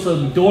feel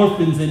some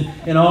endorphins,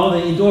 and all the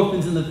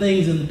endorphins and the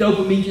things, and the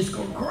dopamine just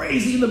go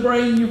crazy in the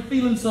brain, and you're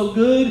feeling so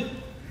good.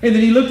 And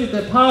then he looked at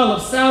that pile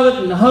of salad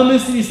and the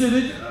hummus, and he said,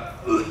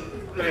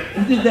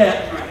 he did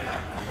that.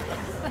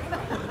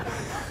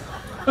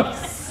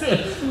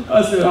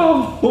 I said,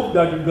 oh, I hope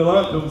Dr.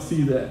 Gallant don't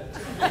see that.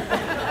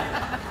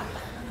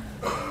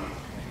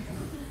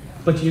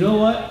 But you know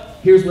what?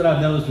 Here's what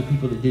I've noticed with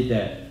people that did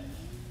that,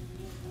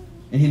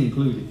 and him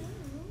included.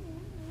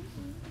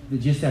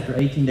 That just after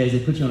 18 days, they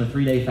put you on a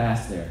 3-day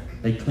fast there.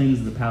 They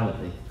cleanse the palate,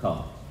 they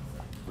call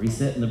it.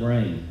 Resetting the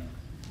brain.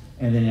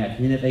 And then at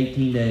the end of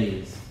 18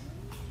 days,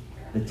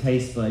 the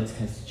taste buds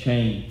has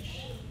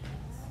changed.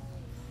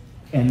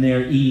 And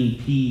they're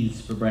eating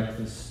peas for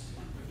breakfast.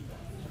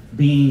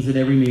 Beans at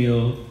every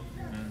meal.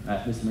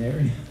 Miss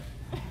Mary.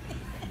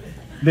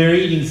 They're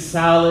eating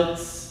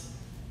salads,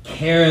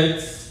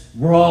 carrots,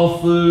 raw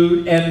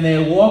food, and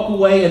they walk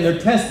away, and their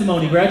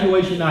testimony,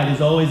 graduation night,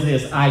 is always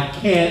this: I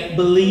can't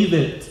believe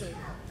it.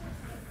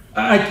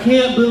 I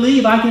can't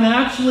believe I can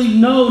actually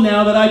know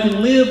now that I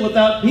can live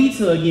without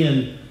pizza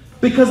again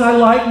because I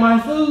like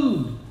my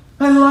food.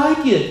 I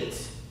like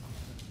it.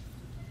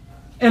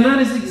 And that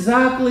is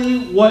exactly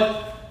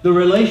what the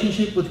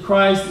relationship with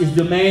Christ is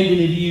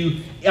demanding of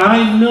you,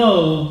 I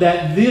know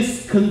that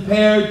this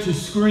compared to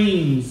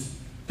screens,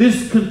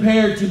 this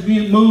compared to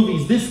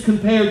movies, this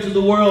compared to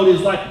the world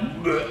is like,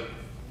 bleh.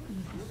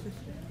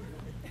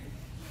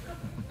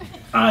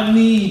 I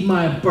need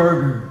my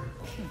burger.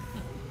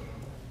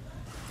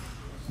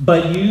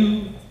 But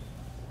you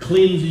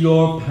cleanse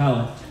your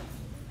palate.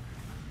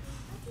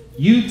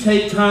 You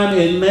take time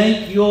and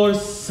make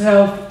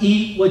yourself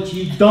eat what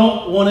you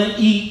don't want to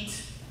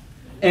eat.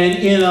 And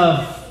in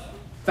a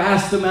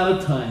fast amount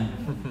of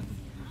time,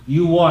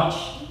 you watch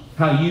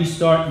how you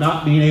start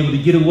not being able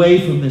to get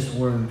away from this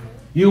word.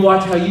 You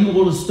watch how you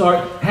will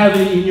start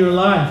having it in your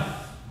life.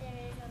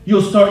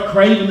 You'll start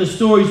craving the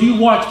stories. You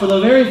watch for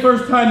the very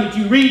first time that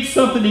you read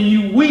something and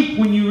you weep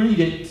when you read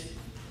it.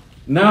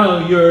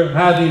 Now you're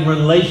having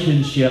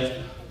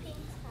relationship.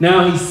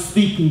 Now he's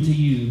speaking to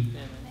you.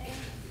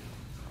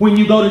 When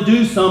you go to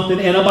do something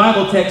and a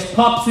Bible text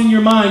pops in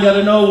your mind out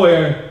of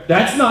nowhere,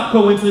 that's not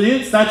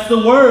coincidence. That's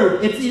the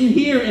word. It's in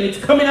here and it's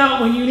coming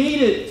out when you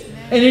need it.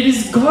 And it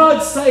is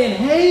God saying,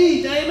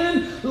 hey,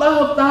 Damon,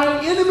 love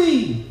thy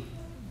enemy.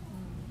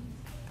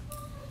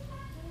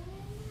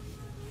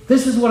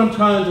 This is what I'm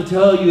trying to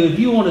tell you. If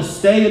you want to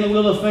stay in the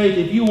will of faith,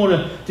 if you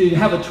want to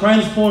have a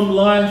transformed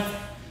life,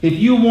 if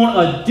you want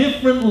a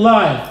different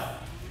life,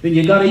 then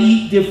you got to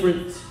eat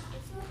different.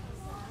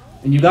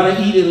 And you got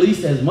to eat at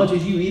least as much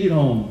as you eat at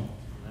home.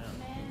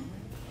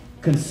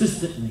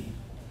 Consistently.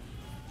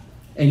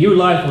 And your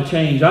life will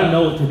change. I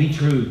know it to be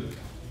true.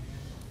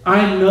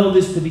 I know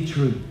this to be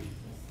true.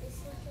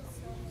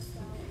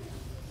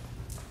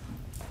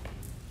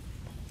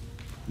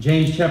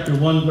 James chapter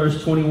 1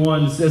 verse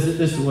 21 says it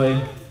this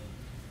way.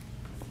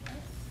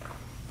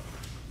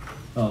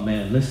 Oh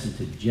man, listen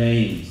to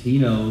James. He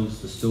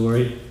knows the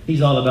story.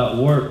 He's all about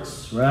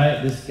works,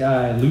 right? This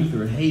guy,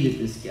 Luther, hated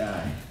this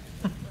guy.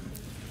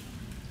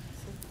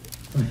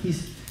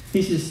 He's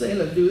just saying,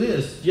 let's do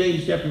this.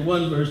 James chapter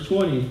 1 verse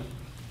 20.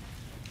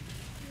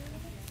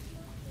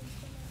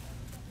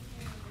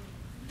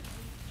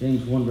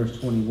 James 1 verse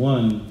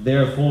 21.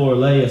 Therefore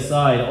lay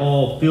aside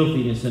all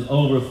filthiness and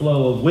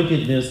overflow of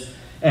wickedness,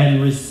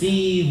 and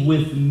receive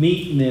with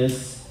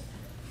meekness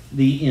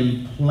the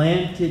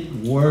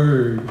implanted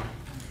word,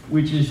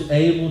 which is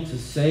able to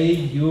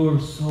save your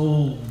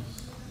souls.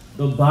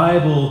 The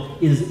Bible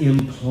is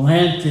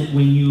implanted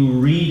when you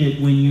read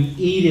it, when you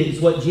eat it.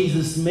 It's what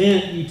Jesus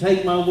meant. You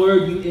take my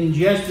word, you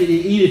ingest it, you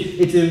eat it.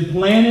 It's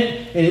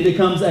implanted, and it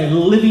becomes a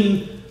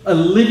living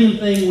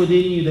thing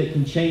within you that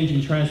can change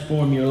and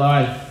transform your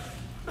life.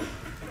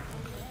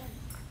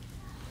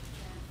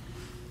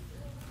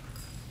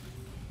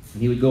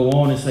 And he would go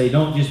on and say,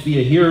 don't just be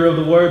a hearer of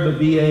the word, but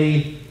be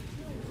a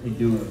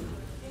doer.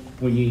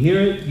 When you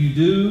hear it, you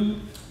do,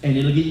 and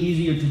it'll get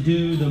easier to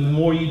do. The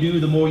more you do,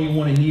 the more you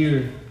want to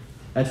hear.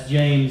 That's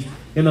James.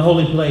 In the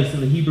holy place,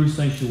 in the Hebrew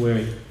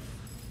sanctuary,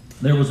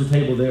 there was a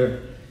table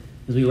there.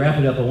 As we wrap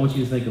it up, I want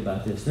you to think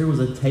about this. There was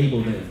a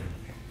table there.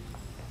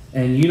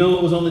 And you know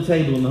what was on the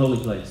table in the holy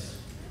place?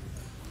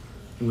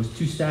 It was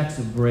 2 stacks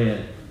of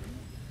bread.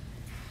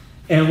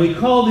 And we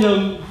call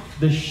them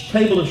the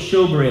table of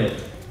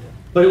showbread.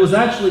 But it was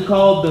actually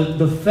called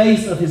the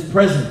face of his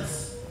presence.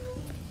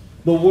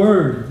 The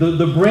word,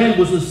 the bread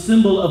was a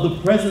symbol of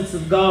the presence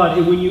of God.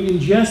 And when you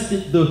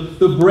ingested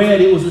the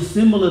bread, it was a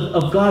symbol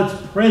of God's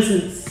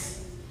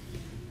presence.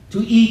 To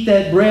eat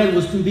that bread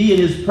was to be in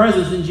his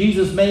presence. And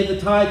Jesus made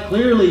the tithe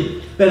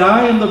clearly that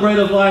I am the bread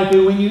of life.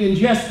 And when you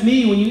ingest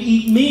me, when you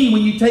eat me,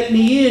 when you take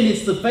me in,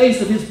 it's the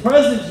face of his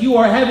presence.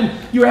 You're having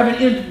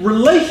a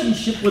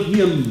relationship with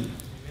him.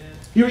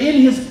 You're in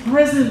his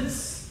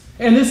presence.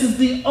 And this is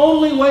the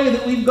only way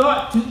that we've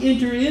got to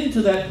enter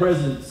into that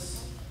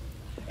presence.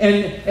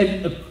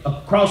 And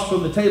across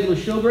from the table of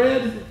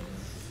showbread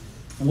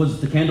was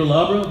the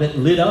candelabra that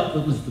lit up.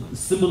 It was the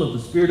symbol of the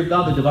Spirit of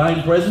God, the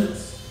divine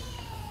presence.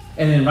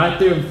 And then right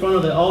there in front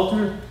of the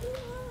altar,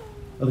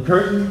 of the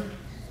curtain,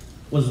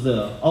 was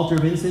the altar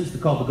of incense,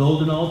 called the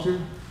golden altar.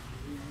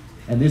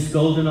 And this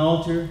golden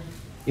altar,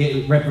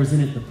 it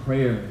represented the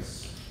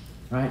prayers,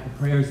 right? The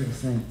prayers of the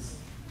saints.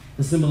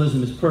 The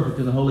symbolism is perfect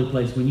in the holy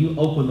place. When you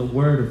open the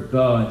Word of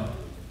God,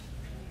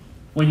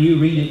 when you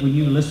read it, when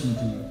you listen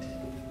to it,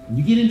 when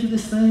you get into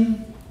this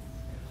thing,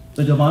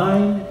 the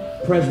divine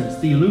presence,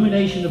 the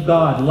illumination of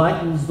God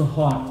lightens the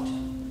heart.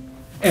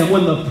 And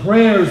when the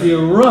prayers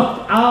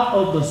erupt out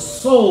of the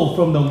soul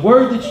from the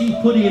Word that you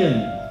put in,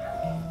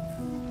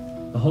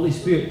 the Holy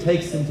Spirit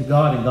takes them to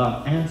God, and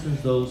God answers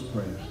those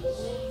prayers.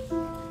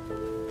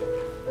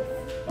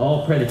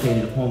 All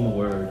predicated upon the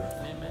Word.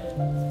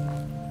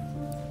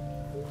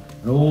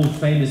 An old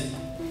famous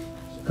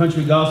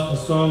country gospel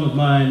song of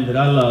mine that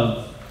I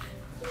love.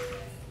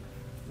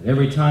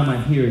 Every time I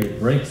hear it, it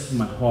breaks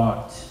my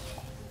heart.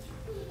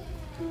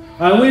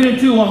 I went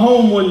into a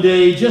home one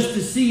day just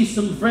to see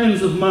some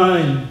friends of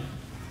mine.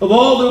 Of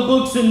all their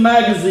books and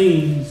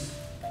magazines,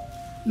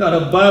 not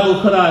a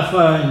Bible could I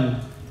find.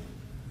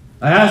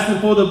 I asked them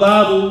for the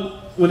Bible.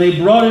 When they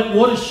brought it,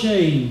 what a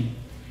shame,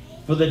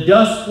 for the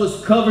dust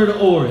was covered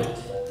o'er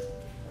it.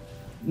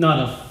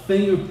 Not a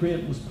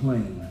fingerprint was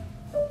plain.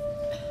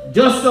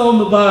 Just on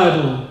the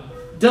Bible,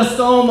 just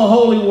on the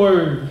Holy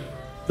Word,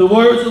 the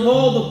words of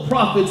all the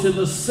prophets and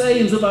the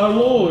sayings of our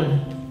Lord.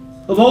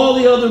 Of all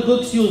the other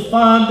books you'll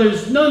find,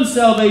 there's none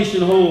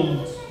salvation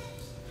holds.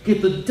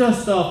 Get the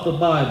dust off the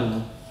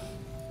Bible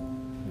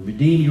and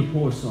redeem your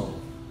poor soul.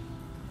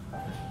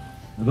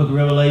 The book of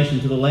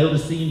Revelation to the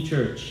Laodicean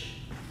church,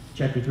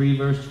 chapter 3,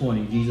 verse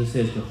 20, Jesus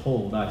says,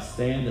 "Behold, I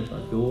stand at the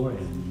door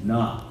and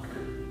knock."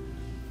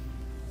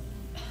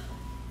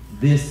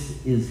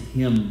 This is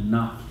him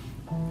knocking.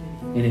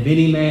 And if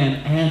any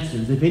man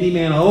answers, if any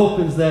man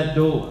opens that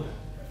door,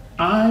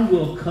 I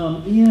will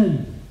come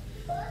in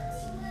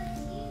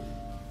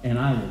and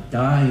I will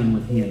dine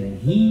with him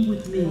and he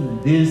with me.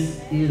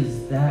 This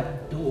is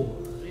that door.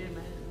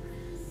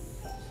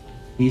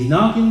 He's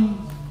knocking.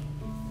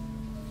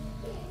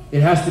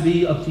 It has to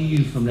be up to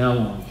you from now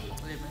on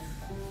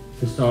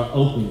to start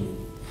opening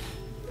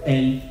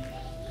and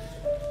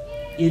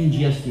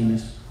ingesting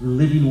this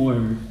living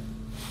word.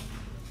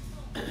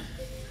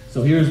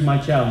 So here's my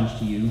challenge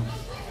to you.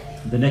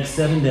 The next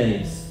 7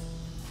 days,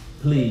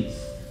 please,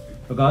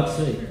 for God's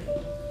sake,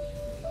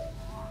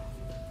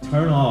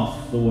 turn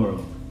off the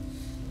world.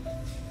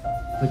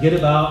 Forget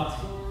about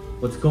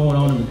what's going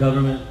on in the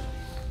government.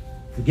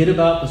 Forget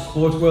about the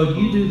sports world.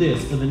 You do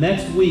this. For the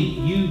next week,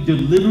 you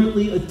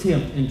deliberately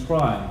attempt and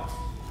try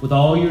with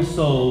all your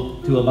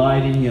soul to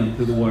abide in him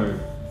through the word.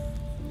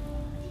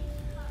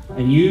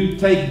 And you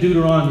take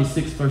Deuteronomy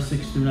 6, verse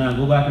 6 through 9.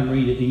 Go back and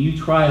read it. And you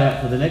try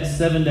that for the next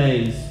 7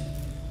 days.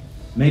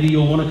 Maybe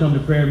you'll want to come to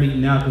prayer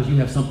meeting now because you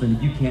have something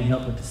that you can't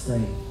help but to say.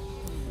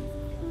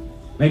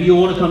 Maybe you'll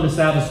want to come to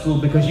Sabbath school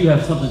because you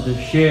have something to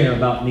share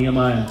about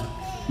Nehemiah.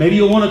 Maybe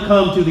you'll want to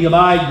come to the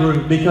Abide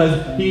group because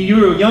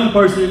you're a young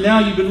person and now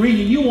you've been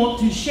reading. You want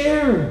to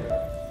share.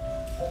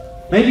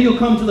 Maybe you'll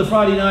come to the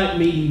Friday night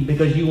meeting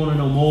because you want to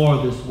know more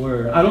of this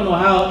word. I don't know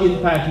how it'll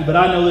impact you, but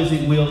I know this,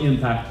 it will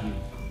impact you.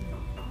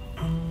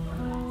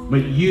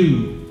 But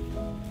you,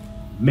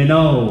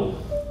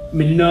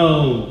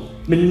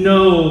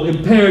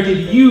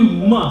 imperative, you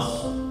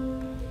must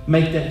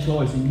make that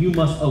choice and you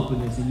must open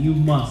this and you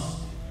must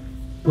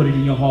put it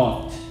in your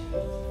heart.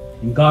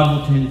 And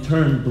God will in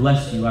turn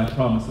bless you, I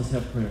promise. Let's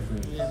have prayer,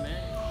 friends.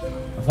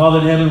 Our Father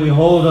in heaven, we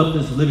hold up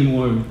this living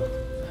word.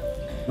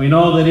 We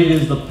know that it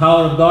is the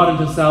power of God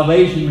into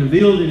salvation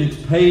revealed in its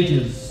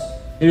pages.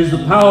 It is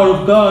the power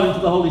of God into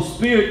the Holy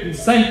Spirit and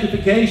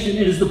sanctification.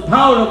 It is the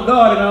power of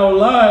God in our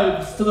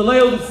lives to the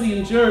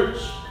Laodicean church.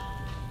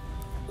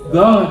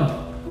 God,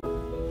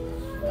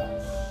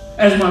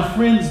 as my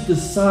friends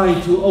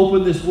decide to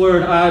open this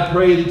word, I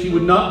pray that you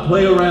would not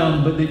play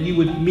around, but that you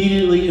would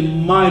immediately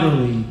and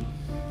mightily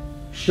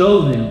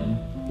show them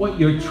what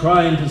you're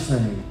trying to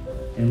say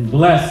and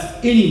bless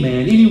any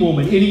man, any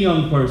woman, any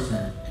young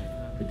person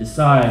that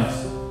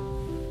decides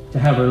to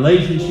have a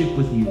relationship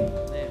with you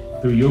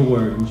through your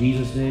word. In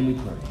Jesus' name we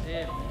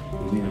pray.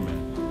 Amen.